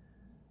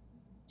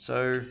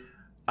 So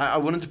I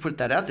wanted to put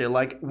that out there.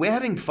 Like, we're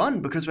having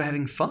fun because we're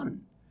having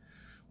fun.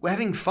 We're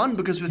having fun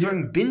because we're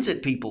throwing bins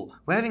at people.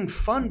 We're having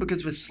fun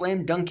because we're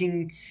slam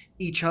dunking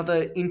each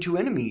other into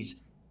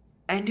enemies.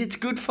 And it's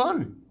good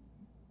fun.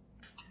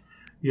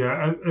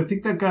 Yeah, I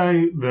think that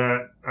guy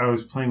that I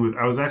was playing with,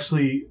 I was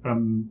actually,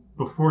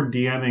 before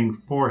DMing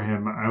for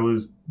him, I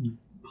was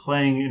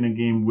playing in a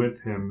game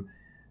with him.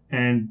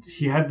 And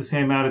he had the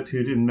same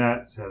attitude in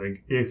that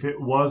setting. If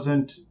it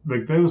wasn't,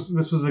 like,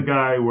 this was a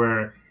guy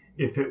where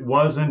if it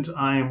wasn't,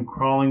 I am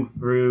crawling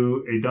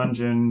through a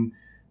dungeon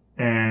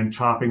and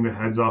chopping the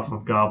heads off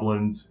of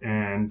goblins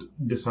and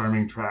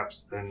disarming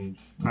traps, then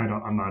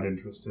I'm not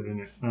interested in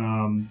it.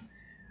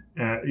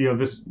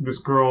 This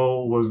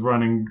girl was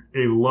running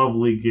a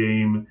lovely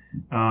game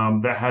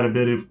that had a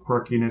bit of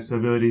quirkiness, a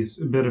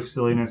bit of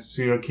silliness.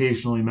 She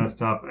occasionally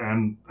messed up,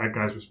 and that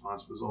guy's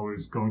response was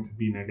always going to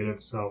be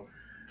negative. So,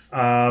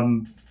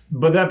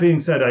 but that being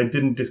said, I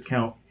didn't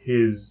discount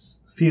his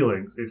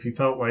feelings. If he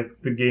felt like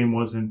the game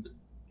wasn't,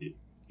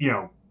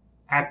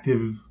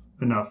 active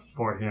enough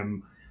for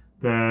him,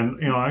 then,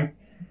 I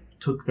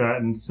took that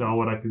and saw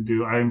what I could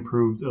do. I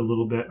improved a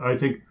little bit. I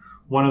think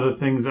one of the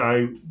things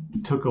I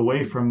took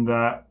away from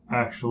that,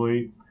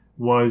 actually,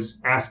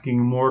 was asking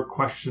more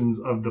questions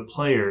of the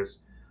players.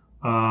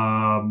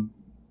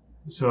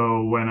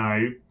 So when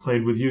I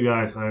played with you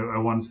guys, I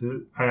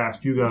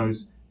asked you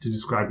guys to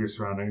describe your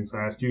surroundings.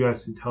 I asked you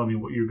guys to tell me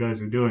what you guys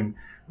are doing,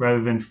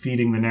 rather than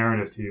feeding the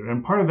narrative to you.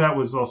 And part of that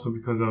was also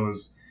because I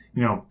was,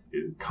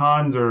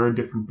 cons are a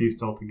different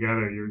beast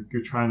altogether.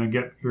 You're trying to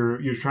get through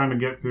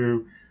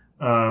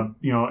a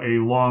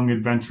long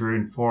adventure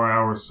in 4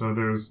 hours. So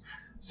there's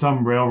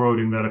some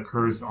railroading that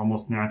occurs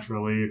almost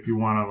naturally if you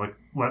want to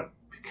let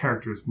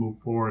characters move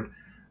forward.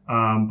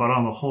 But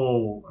on the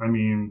whole,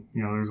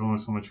 there's only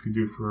so much you can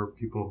do for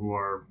people who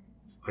are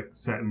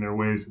set in their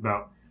ways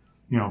about,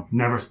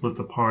 never split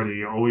the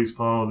party, always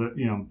follow the,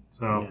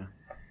 so. Yeah.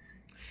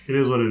 It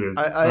is what it is.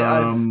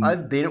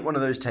 I've been at one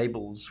of those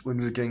tables when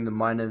we were doing the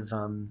Mine of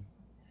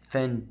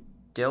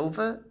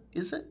Phandelver,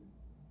 is it?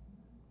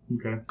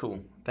 Okay.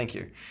 Cool. Thank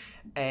you.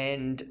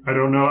 And I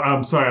don't know.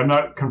 I'm sorry. I'm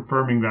not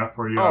confirming that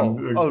for you.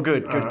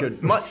 Good.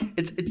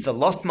 It's the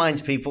Lost Mines,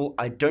 people.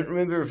 I don't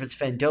remember if it's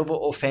Phandelver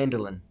or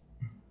Phandalin.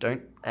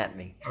 Don't at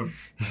me.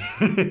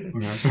 Okay.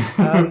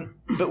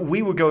 But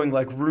we were going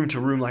room to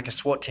room like a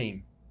SWAT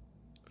team.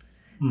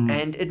 Mm.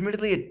 And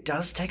admittedly, it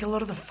does take a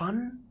lot of the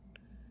fun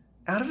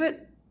out of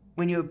it.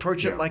 When you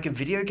approach it like a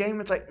video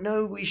game, it's like,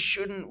 no, we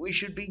shouldn't. We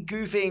should be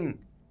goofing.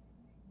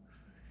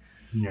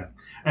 Yeah.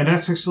 And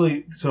that's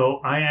actually,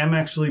 so I am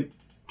actually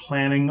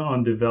planning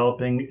on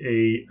developing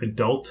a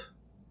adult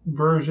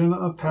version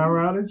of Power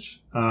Outage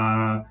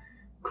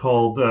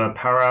called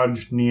Power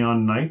Outage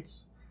Neon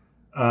Knights.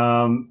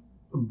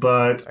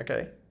 But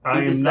okay.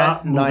 I is am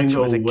that not Knights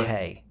with moving a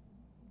K?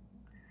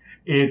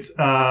 It's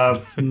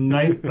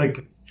Knight,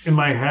 in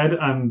my head,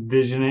 I'm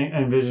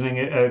envisioning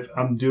it.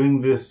 I'm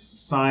doing this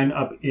sign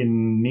up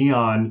in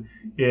neon.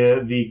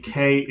 The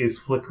K is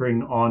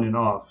flickering on and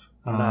off.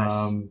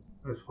 Nice.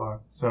 As far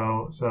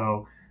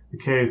so the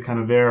K is kind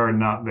of there or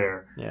not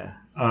there. Yeah.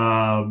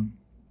 And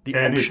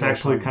it's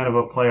actually kind of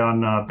a play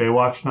on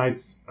Baywatch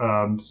Nights.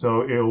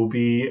 So it will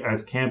be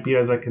as campy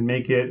as I can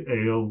make it.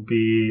 It'll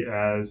be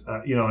as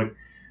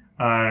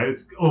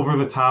it's over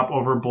the top,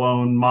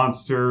 overblown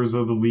monsters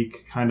of the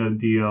week kind of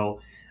deal.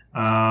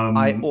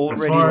 I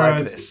already like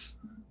this.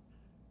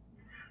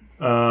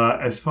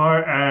 As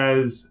far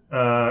as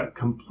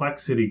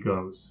complexity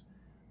goes,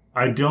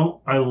 I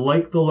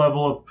like the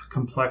level of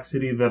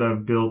complexity that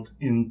I've built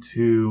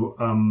into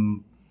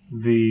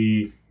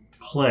the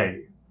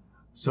play.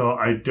 So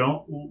I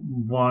don't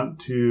want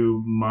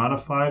to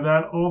modify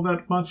that all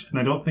that much, and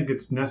I don't think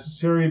it's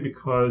necessary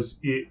because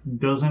it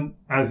doesn't,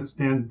 as it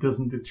stands,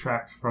 doesn't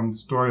detract from the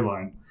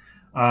storyline.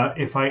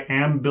 If I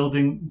am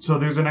building, so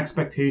there's an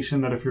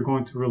expectation that if you're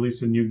going to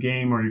release a new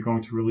game or you're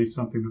going to release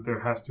something, that there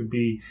has to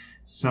be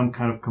some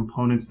kind of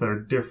components that are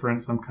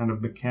different, some kind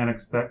of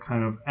mechanics that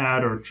kind of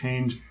add or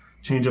change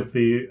up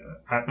the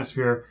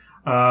atmosphere.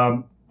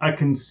 I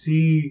can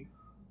see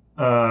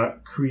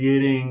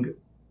creating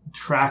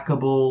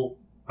trackable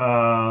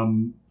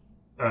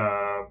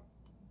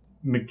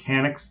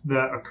mechanics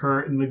that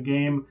occur in the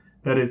game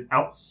that is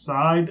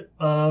outside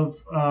of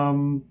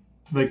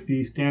like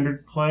the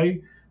standard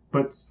play,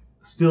 but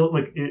still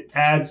like it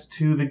adds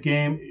to the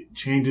game. It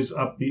changes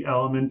up the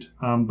element,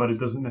 but it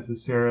doesn't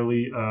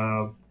necessarily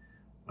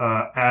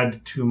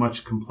add too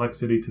much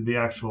complexity to the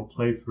actual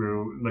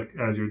playthrough. Like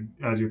as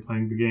you're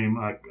playing the game,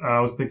 I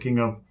was thinking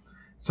of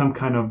some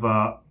kind of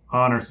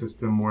honor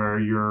system where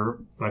you're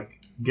like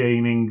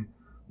gaining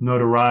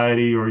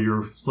notoriety or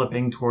you're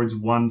slipping towards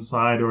one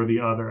side or the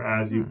other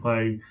as you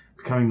play,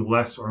 becoming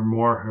less or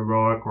more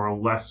heroic or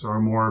less or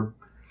more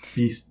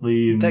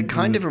beastly. That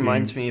kind of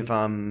reminds me of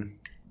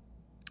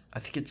I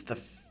think it's the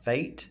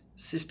Fate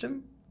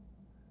system,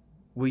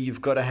 where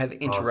you've got to have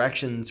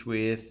interactions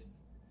with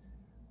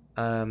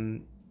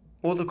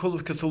or the Call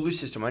of Cthulhu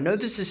system. I know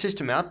there's a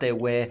system out there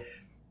where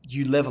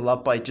you level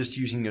up by just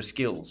using your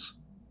skills,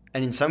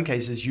 and in some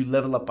cases you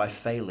level up by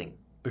failing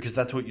because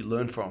that's what you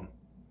learn from.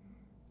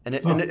 And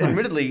nice.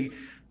 Admittedly,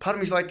 part of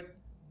me's like,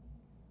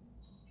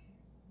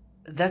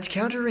 that's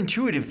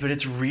counterintuitive, but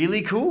it's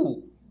really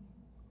cool.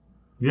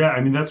 Yeah, I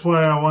mean, that's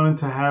why I wanted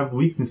to have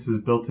weaknesses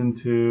built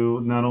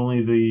into not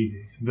only the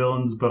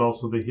villains, but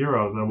also the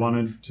heroes. I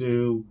wanted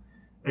to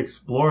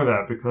explore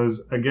that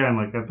because, again,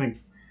 like I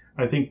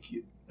think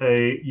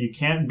you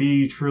can't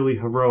be truly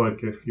heroic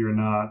if you're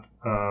not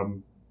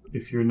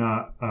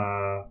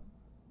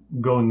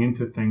going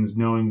into things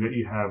knowing that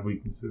you have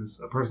weaknesses.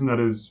 A person that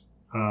is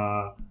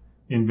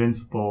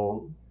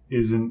invincible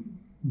isn't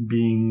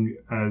being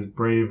as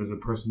brave as a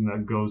person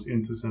that goes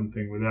into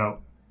something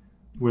without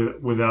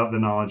the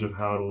knowledge of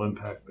how it'll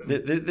impact them.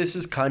 This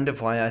is kind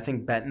of why I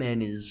think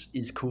Batman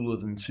is cooler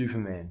than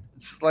Superman.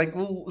 It's like,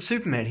 well,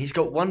 Superman, he's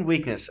got one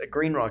weakness, a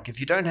green rock.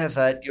 If you don't have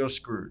that, you're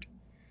screwed.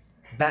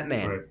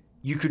 Batman, right.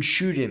 You could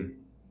shoot him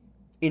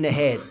in the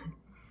head.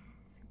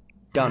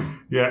 Done.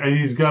 Yeah, and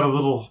he's got a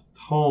little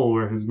hole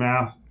where his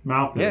mouth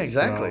is. Yeah,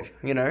 exactly.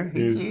 So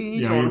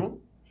he's horrible.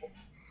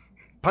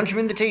 Punch him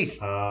in the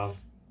teeth. I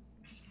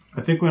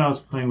think when I was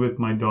playing with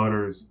my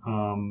daughters,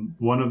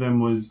 one of them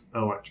was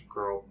Electric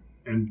Girl,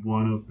 and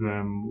one of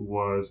them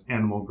was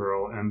Animal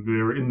Girl, and they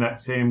were in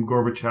that same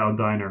Gorbachev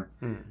diner.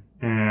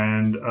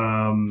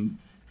 And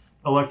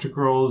Electric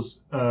Girl's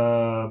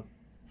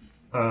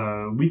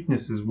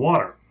weakness is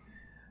water.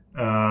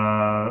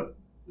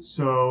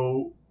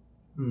 So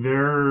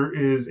there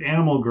is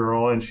Animal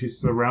Girl, and she's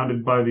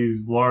surrounded by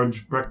these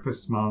large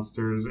breakfast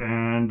monsters,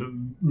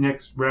 and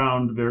next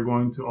round they're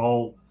going to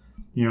all,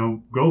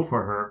 go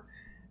for her.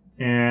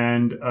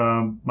 And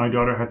my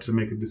daughter had to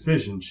make a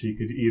decision. She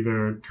could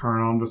either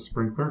turn on the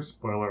sprinkler,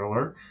 spoiler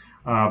alert,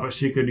 but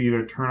she could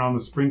either turn on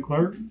the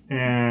sprinkler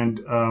and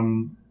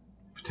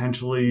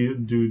potentially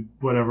do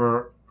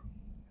whatever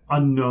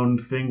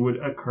unknown thing would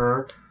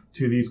occur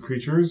to these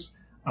creatures,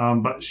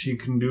 but she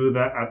can do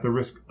that at the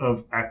risk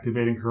of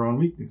activating her own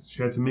weakness.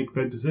 She had to make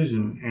that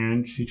decision,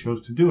 and she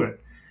chose to do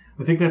it.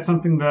 I think that's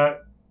something that,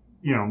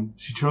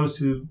 she chose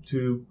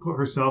to put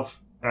herself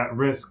at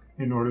risk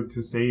in order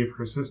to save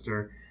her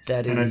sister.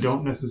 And I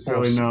don't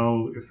necessarily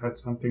know if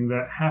that's something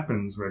that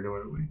happens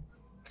regularly.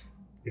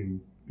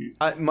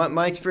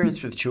 My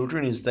experience with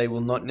children is they will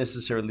not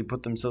necessarily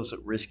put themselves at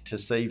risk to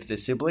save their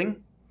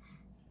sibling.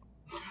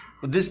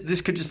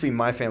 This could just be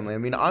my family. I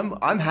mean,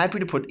 I'm happy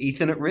to put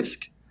Ethan at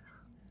risk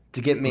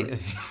to get me.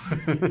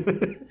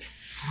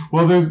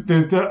 Well,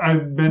 I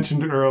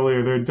mentioned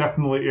earlier, there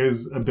definitely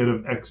is a bit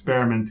of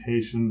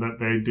experimentation that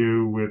they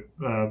do with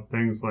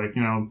things like,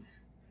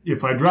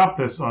 if I drop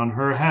this on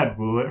her head,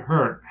 will it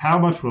hurt? How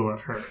much will it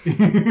hurt?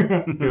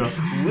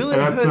 Will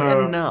it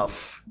hurt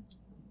enough?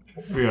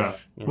 Yeah.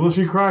 Will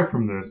she cry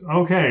from this?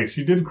 Okay,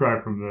 she did cry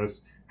from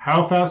this.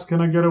 How fast can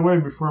I get away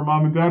before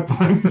mom and dad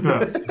find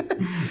out?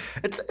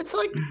 It's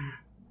like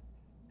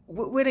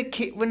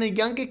when a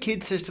younger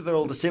kid says to their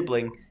older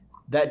sibling,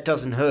 that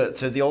doesn't hurt,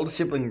 so the older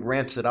sibling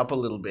ramps it up a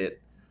little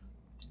bit.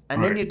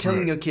 And then you're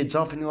telling your kids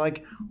off and you're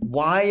like,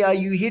 why are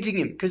you hitting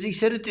him? Because he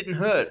said it didn't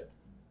hurt.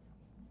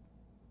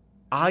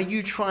 Are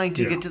you trying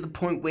to get to the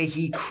point where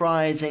he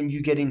cries and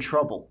you get in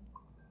trouble?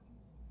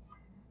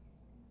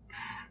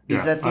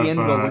 Is that the end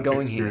goal we're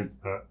going here?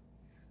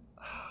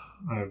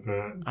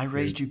 I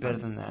raised you better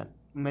than that.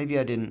 Maybe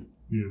I didn't.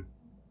 Yeah.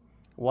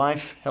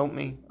 Wife, help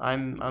me.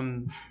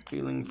 I'm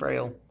feeling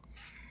frail.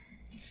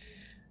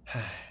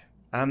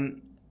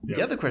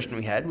 The other question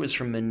we had was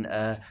from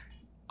an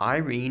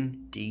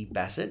Irene D.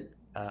 Bassett,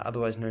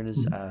 otherwise known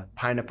as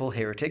Pineapple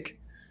Heretic.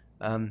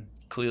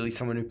 Clearly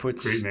someone who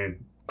puts Great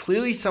name.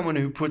 Clearly someone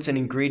who puts an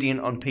ingredient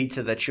on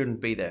pizza that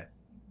shouldn't be there.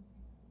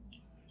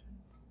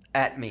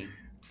 At me.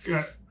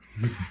 Yeah.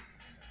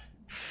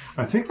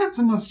 I think that's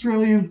an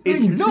Australian thing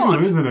It's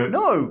not, too, isn't it?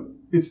 No.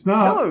 It's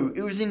not. No,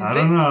 it was I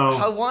don't know.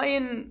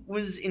 Hawaiian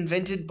was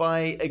invented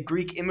by a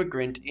Greek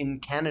immigrant in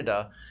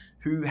Canada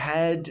who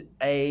had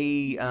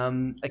a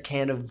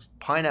can of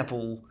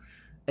pineapple,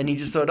 and he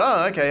just thought,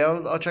 "Oh, okay,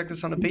 I'll chuck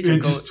this on a pizza."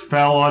 It just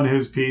fell on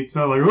his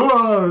pizza, like,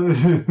 whoa!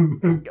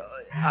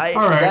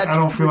 All right, That's I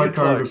don't feel like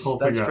trying to close. pull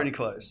That's thing pretty out.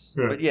 close.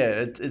 Yeah. But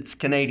yeah, it's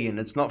Canadian.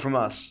 It's not from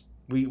us.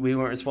 We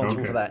weren't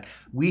responsible for that.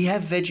 We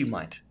have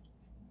Vegemite.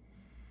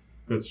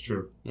 That's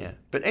true. Yeah.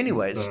 But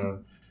anyways,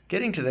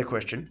 getting to their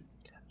question,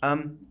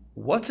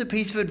 what's a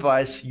piece of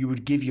advice you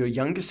would give your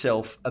younger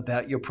self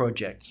about your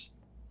projects?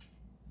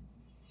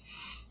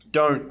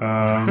 Don't.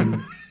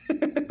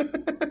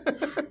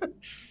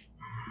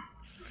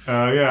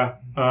 Yeah.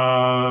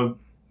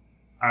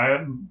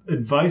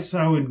 Advice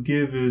I would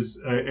give is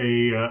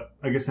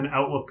I guess an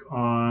outlook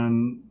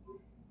on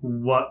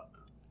what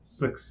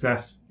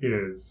success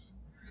is.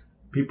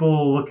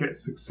 People look at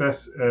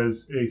success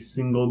as a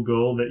single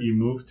goal that you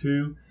move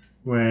to,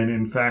 when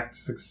in fact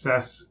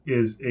success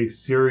is a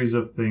series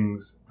of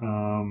things.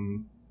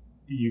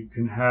 You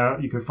can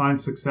find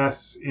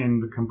success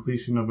in the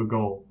completion of a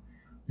goal.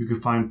 You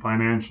could find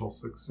financial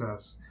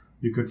success.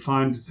 You could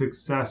find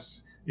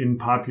success in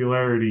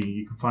popularity.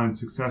 You could find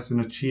success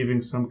in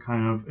achieving some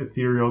kind of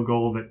ethereal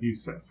goal that you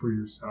set for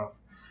yourself.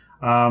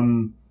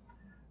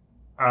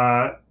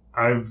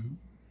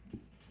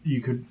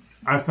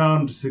 I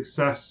found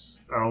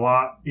success a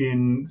lot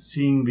in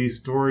seeing these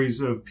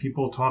stories of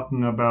people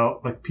talking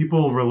about, like,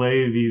 people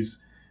relay these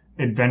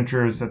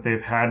adventures that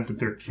they've had with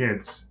their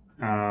kids.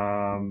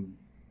 And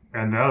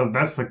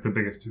that's like the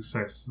biggest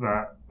success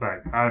that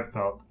I've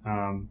felt.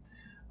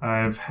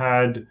 I've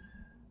had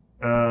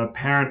a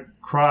parent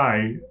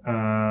cry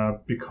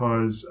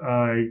because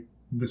I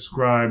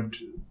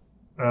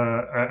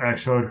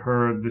showed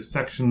her this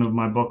section of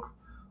my book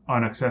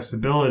on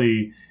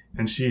accessibility,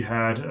 and she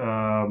had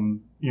a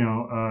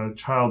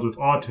child with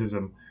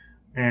autism,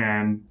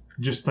 and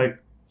just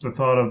like the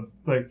thought of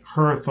the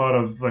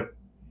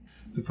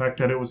fact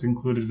that it was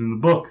included in the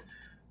book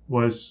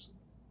was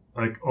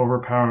like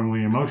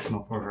overpoweringly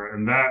emotional for her,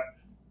 and that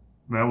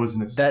was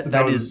a success.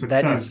 That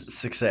is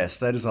success.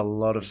 That is a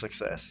lot of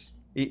success.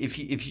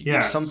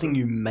 If something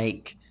you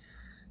make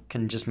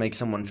can just make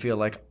someone feel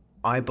like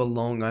I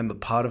belong, I'm a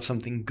part of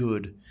something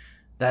good,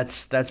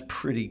 that's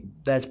pretty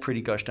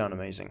gosh darn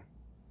amazing.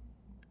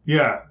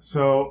 Yeah,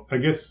 so I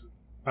guess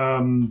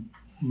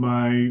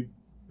my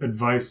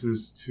advice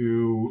is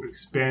to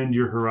expand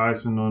your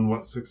horizon on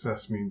what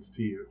success means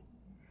to you.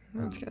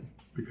 That's good.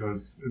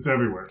 Because it's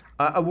everywhere.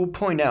 I will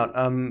point out,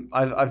 I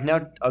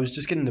was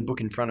just getting the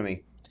book in front of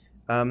me.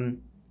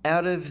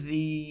 Out of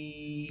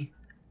the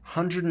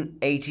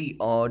 180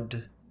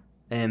 odd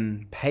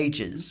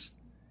pages,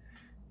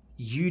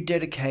 you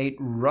dedicate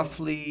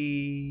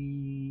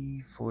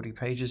roughly 40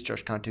 pages.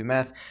 Josh can't do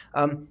math.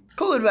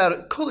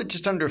 Call it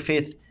just under a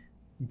fifth,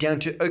 down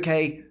to,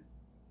 okay,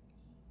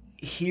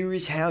 here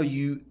is how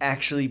you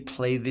actually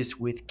play this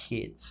with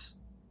kids.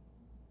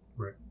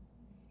 Right.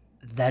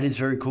 That is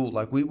very cool.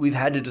 Like we've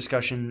had a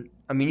discussion.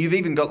 I mean, you've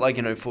even got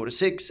 4 to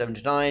 6, 7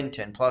 to 9,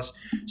 10 plus.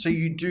 So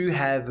you do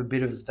have a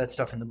bit of that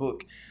stuff in the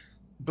book.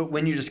 But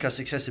when you discuss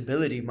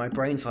accessibility, my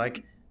brain's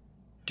like,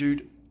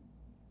 dude,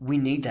 we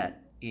need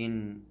that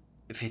in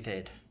 5th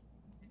ed.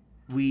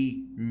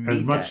 We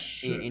need that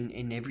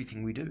in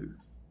everything we do.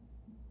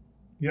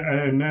 Yeah,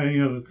 and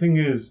the thing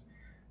is,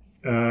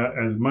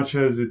 as much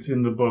as it's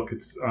in the book,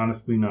 it's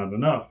honestly not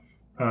enough.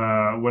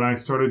 When I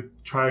started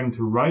trying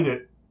to write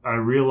it, I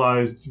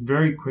realized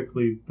very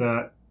quickly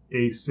that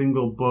a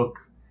single book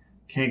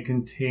can't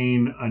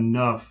contain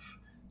enough.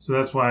 So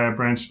that's why I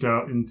branched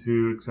out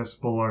into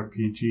Accessible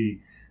RPG.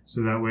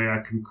 So that way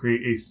I can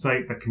create a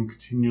site that can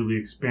continually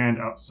expand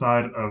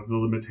outside of the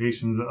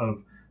limitations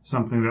of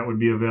something that would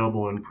be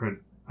available in print.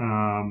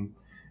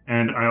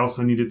 And I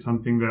also needed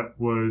something that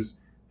was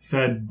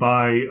fed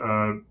by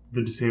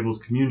the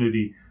disabled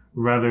community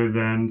rather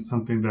than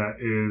something that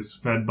is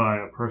fed by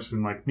a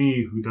person like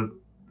me who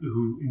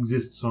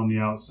exists on the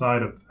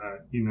outside of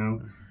that,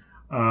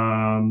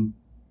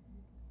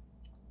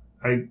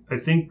 I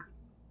think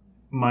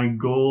my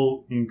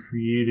goal in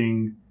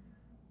creating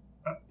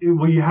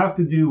what you have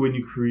to do when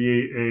you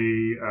create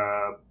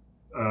an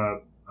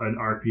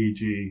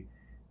RPG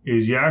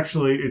is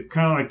it's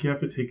kind of like you have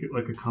to take it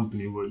like a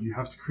company would. You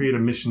have to create a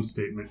mission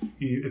statement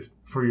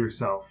for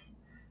yourself.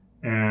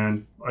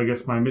 And I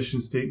guess my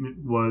mission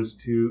statement was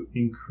to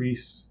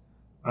increase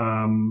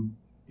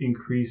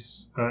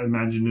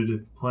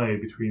imaginative play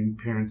between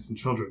parents and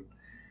children.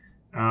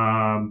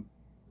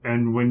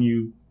 And when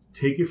you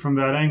take it from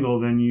that angle,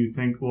 then you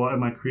think, well,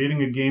 am I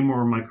creating a game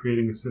or am I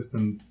creating a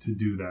system to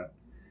do that?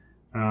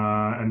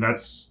 And that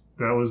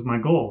was my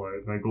goal.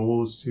 My goal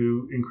was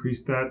to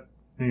increase that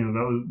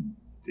that was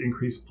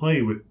increased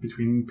play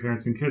between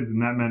parents and kids,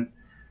 and that meant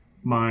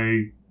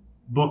my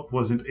book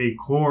wasn't a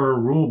core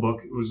rule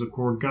book; it was a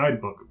core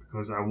guidebook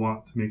because I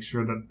want to make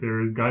sure that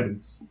there is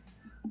guidance,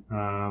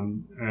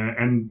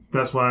 and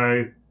that's why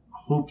I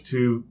hope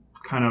to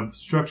kind of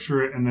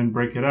structure it and then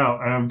break it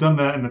out. I've done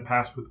that in the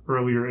past with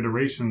earlier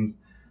iterations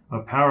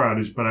of Power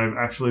Outage, but I've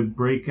actually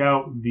break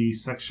out the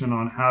section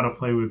on how to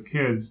play with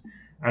kids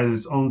as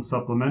its own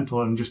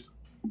supplemental and just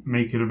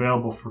make it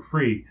available for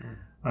free.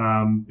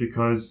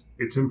 Because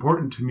it's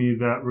important to me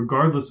that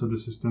regardless of the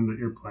system that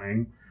you're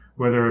playing,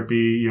 whether it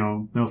be,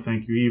 No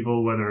Thank You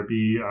Evil, whether it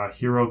be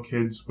Hero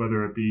Kids,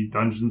 whether it be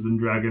Dungeons and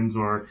Dragons,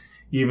 or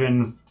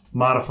even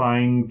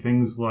modifying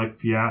things like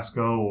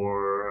Fiasco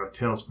or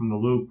Tales from the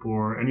Loop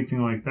or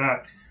anything like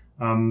that,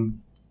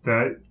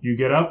 that you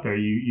get out there,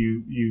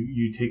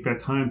 you take that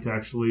time to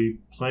actually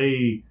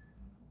play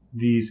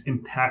these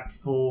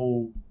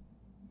impactful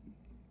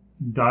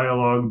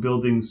dialogue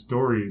building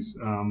stories.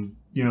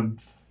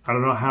 I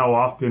don't know how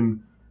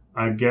often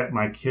I get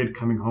my kid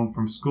coming home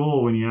from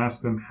school when you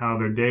ask them how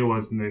their day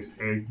was and they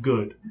say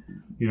good.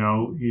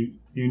 You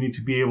need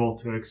to be able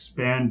to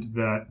expand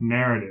that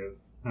narrative,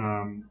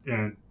 and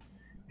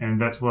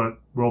that's what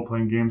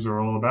role-playing games are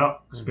all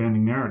about,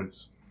 expanding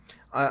narratives.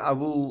 I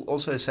will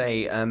also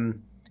say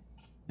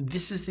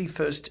this is the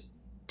first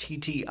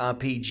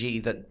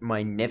TTRPG that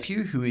my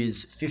nephew, who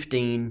is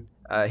 15,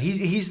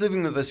 he's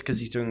living with us because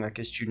he's doing like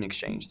a student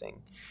exchange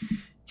thing.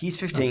 He's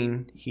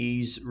 15.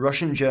 He's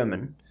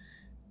Russian-German.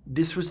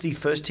 This was the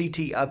first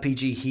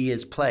TTRPG he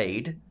has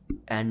played,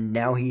 and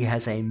now he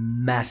has a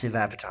massive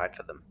appetite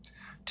for them,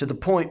 to the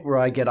point where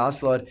I get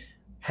asked a lot,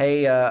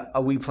 "Hey,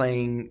 are we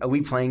playing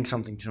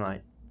something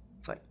tonight?"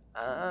 It's like,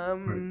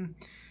 Right.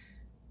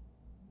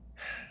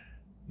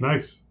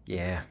 Nice.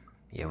 Yeah,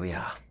 we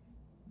are.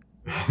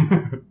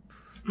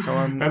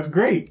 So That's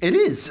great. It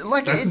is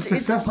like That's a it's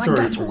success like story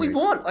that's for what we me.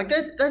 want. Like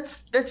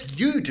that's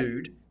you,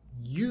 dude.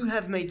 You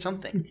have made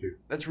something. Thank you.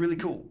 That's really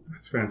cool.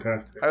 That's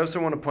fantastic. I also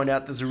want to point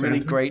out there's a really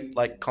great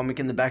like comic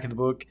in the back of the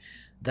book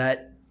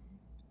that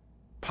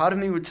part of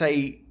me would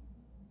say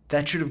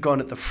that should have gone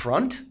at the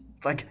front.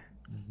 It's like,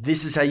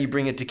 this is how you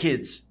bring it to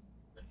kids.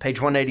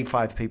 Page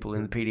 185, people,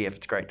 in the PDF.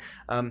 It's great.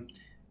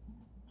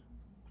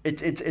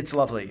 It's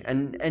lovely.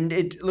 And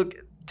it look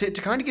to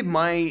kind of give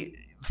my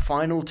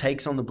final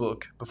takes on the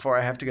book before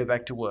I have to go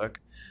back to work.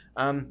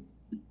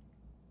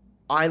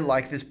 I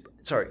like this.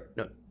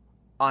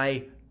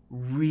 I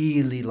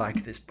really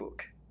like this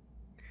book.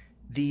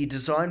 The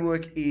design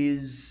work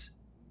is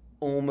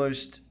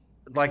almost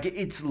like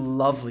it's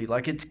lovely.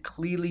 Like it's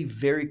clearly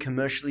very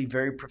commercially,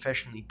 very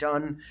professionally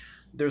done.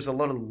 There's a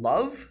lot of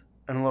love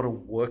and a lot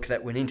of work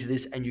that went into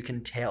this, and you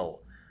can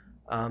tell.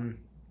 Pardon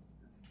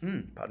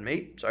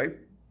me. Sorry.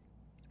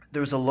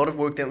 There was a lot of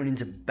work that went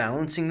into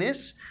balancing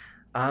this.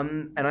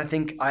 And I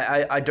think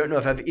I don't know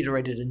if I've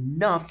iterated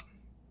enough.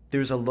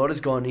 There's a lot has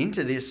gone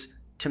into this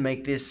to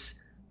make this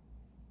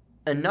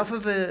enough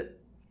of a...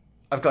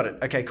 I've got it.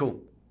 Okay,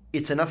 cool.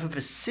 It's enough of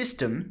a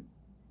system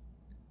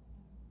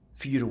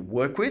for you to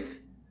work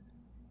with,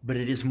 but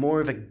it is more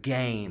of a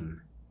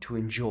game to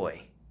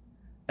enjoy.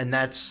 And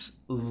that's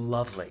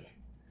lovely.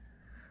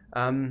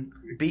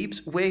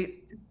 Beebs, where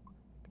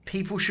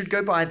people should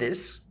go buy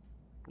this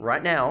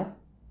right now,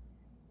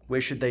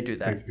 where should they do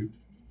that? Thank you.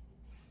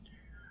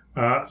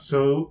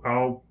 So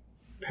I'll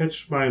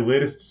pitch my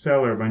latest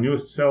seller. My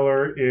newest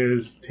seller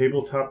is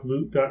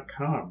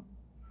tabletoploot.com.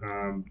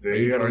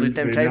 You gotta loot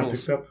them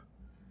tables.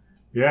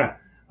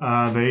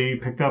 They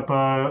picked up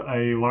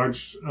a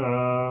large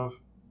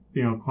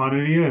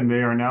quantity, and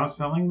they are now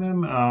selling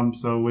them.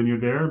 So when you're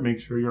there,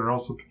 make sure you're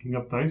also picking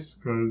up dice,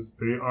 because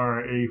they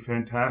are a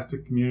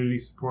fantastic community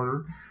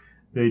supporter.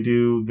 They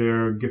do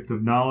their gift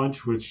of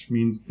knowledge, which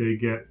means they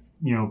get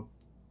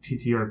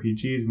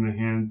TTRPGs in the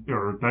hands,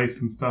 or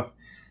dice and stuff,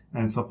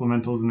 and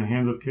supplementals in the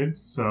hands of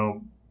kids.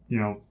 So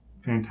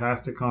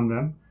fantastic on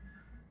them.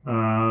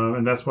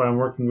 And that's why I'm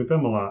working with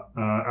them a lot.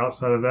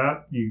 Outside of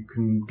that, you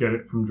can get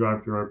it from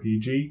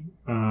DriveThruRPG.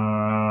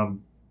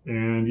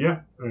 And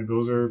yeah,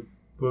 those are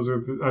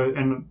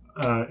and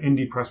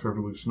Indie Press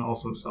Revolution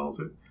also sells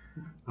it.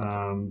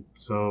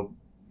 So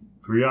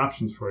 3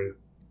 options for you.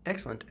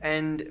 Excellent.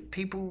 And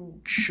people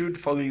should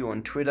follow you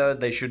on Twitter.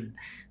 They should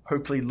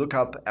hopefully look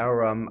up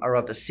our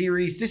other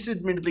series. This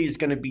admittedly is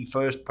going to be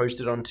first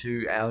posted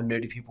onto our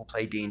Nerdy People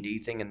Play D&D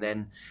thing, and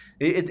then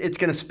it's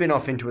going to spin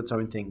off into its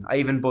own thing. I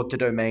even bought the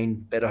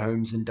domain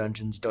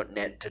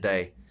betterhomesanddungeons.net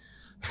today.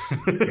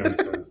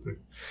 Fantastic.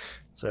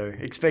 So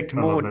expect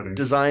more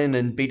design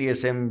and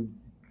BDSM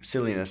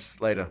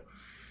silliness later.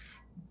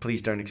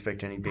 Please don't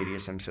expect any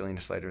BDSM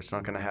silliness later. It's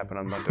not going to happen.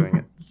 I'm not doing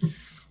it.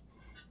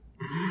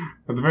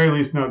 At the very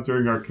least, not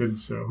during our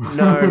kids' show.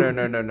 No.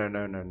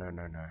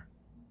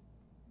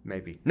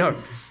 Maybe. No.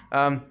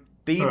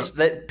 Beebs,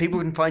 that people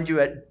can find you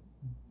at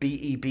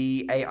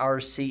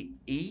BEBARCE,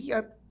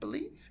 I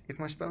believe, if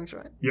my spelling's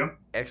right. Yep.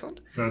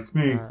 Excellent. That's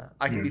me.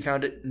 I can be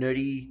found at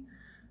Nerdy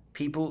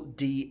People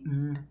D.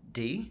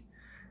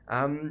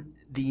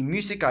 The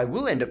music I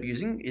will end up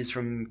using is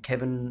from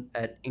Kevin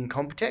at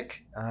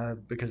Incompetech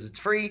because it's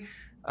free.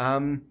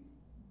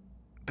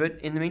 But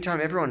in the meantime,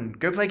 everyone,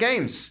 go play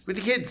games with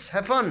the kids.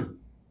 Have fun.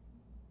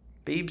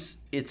 Beebs,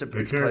 it's a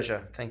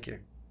pleasure. Thank you.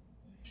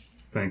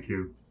 Thank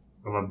you.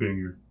 I love being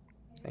here.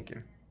 Thank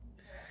you.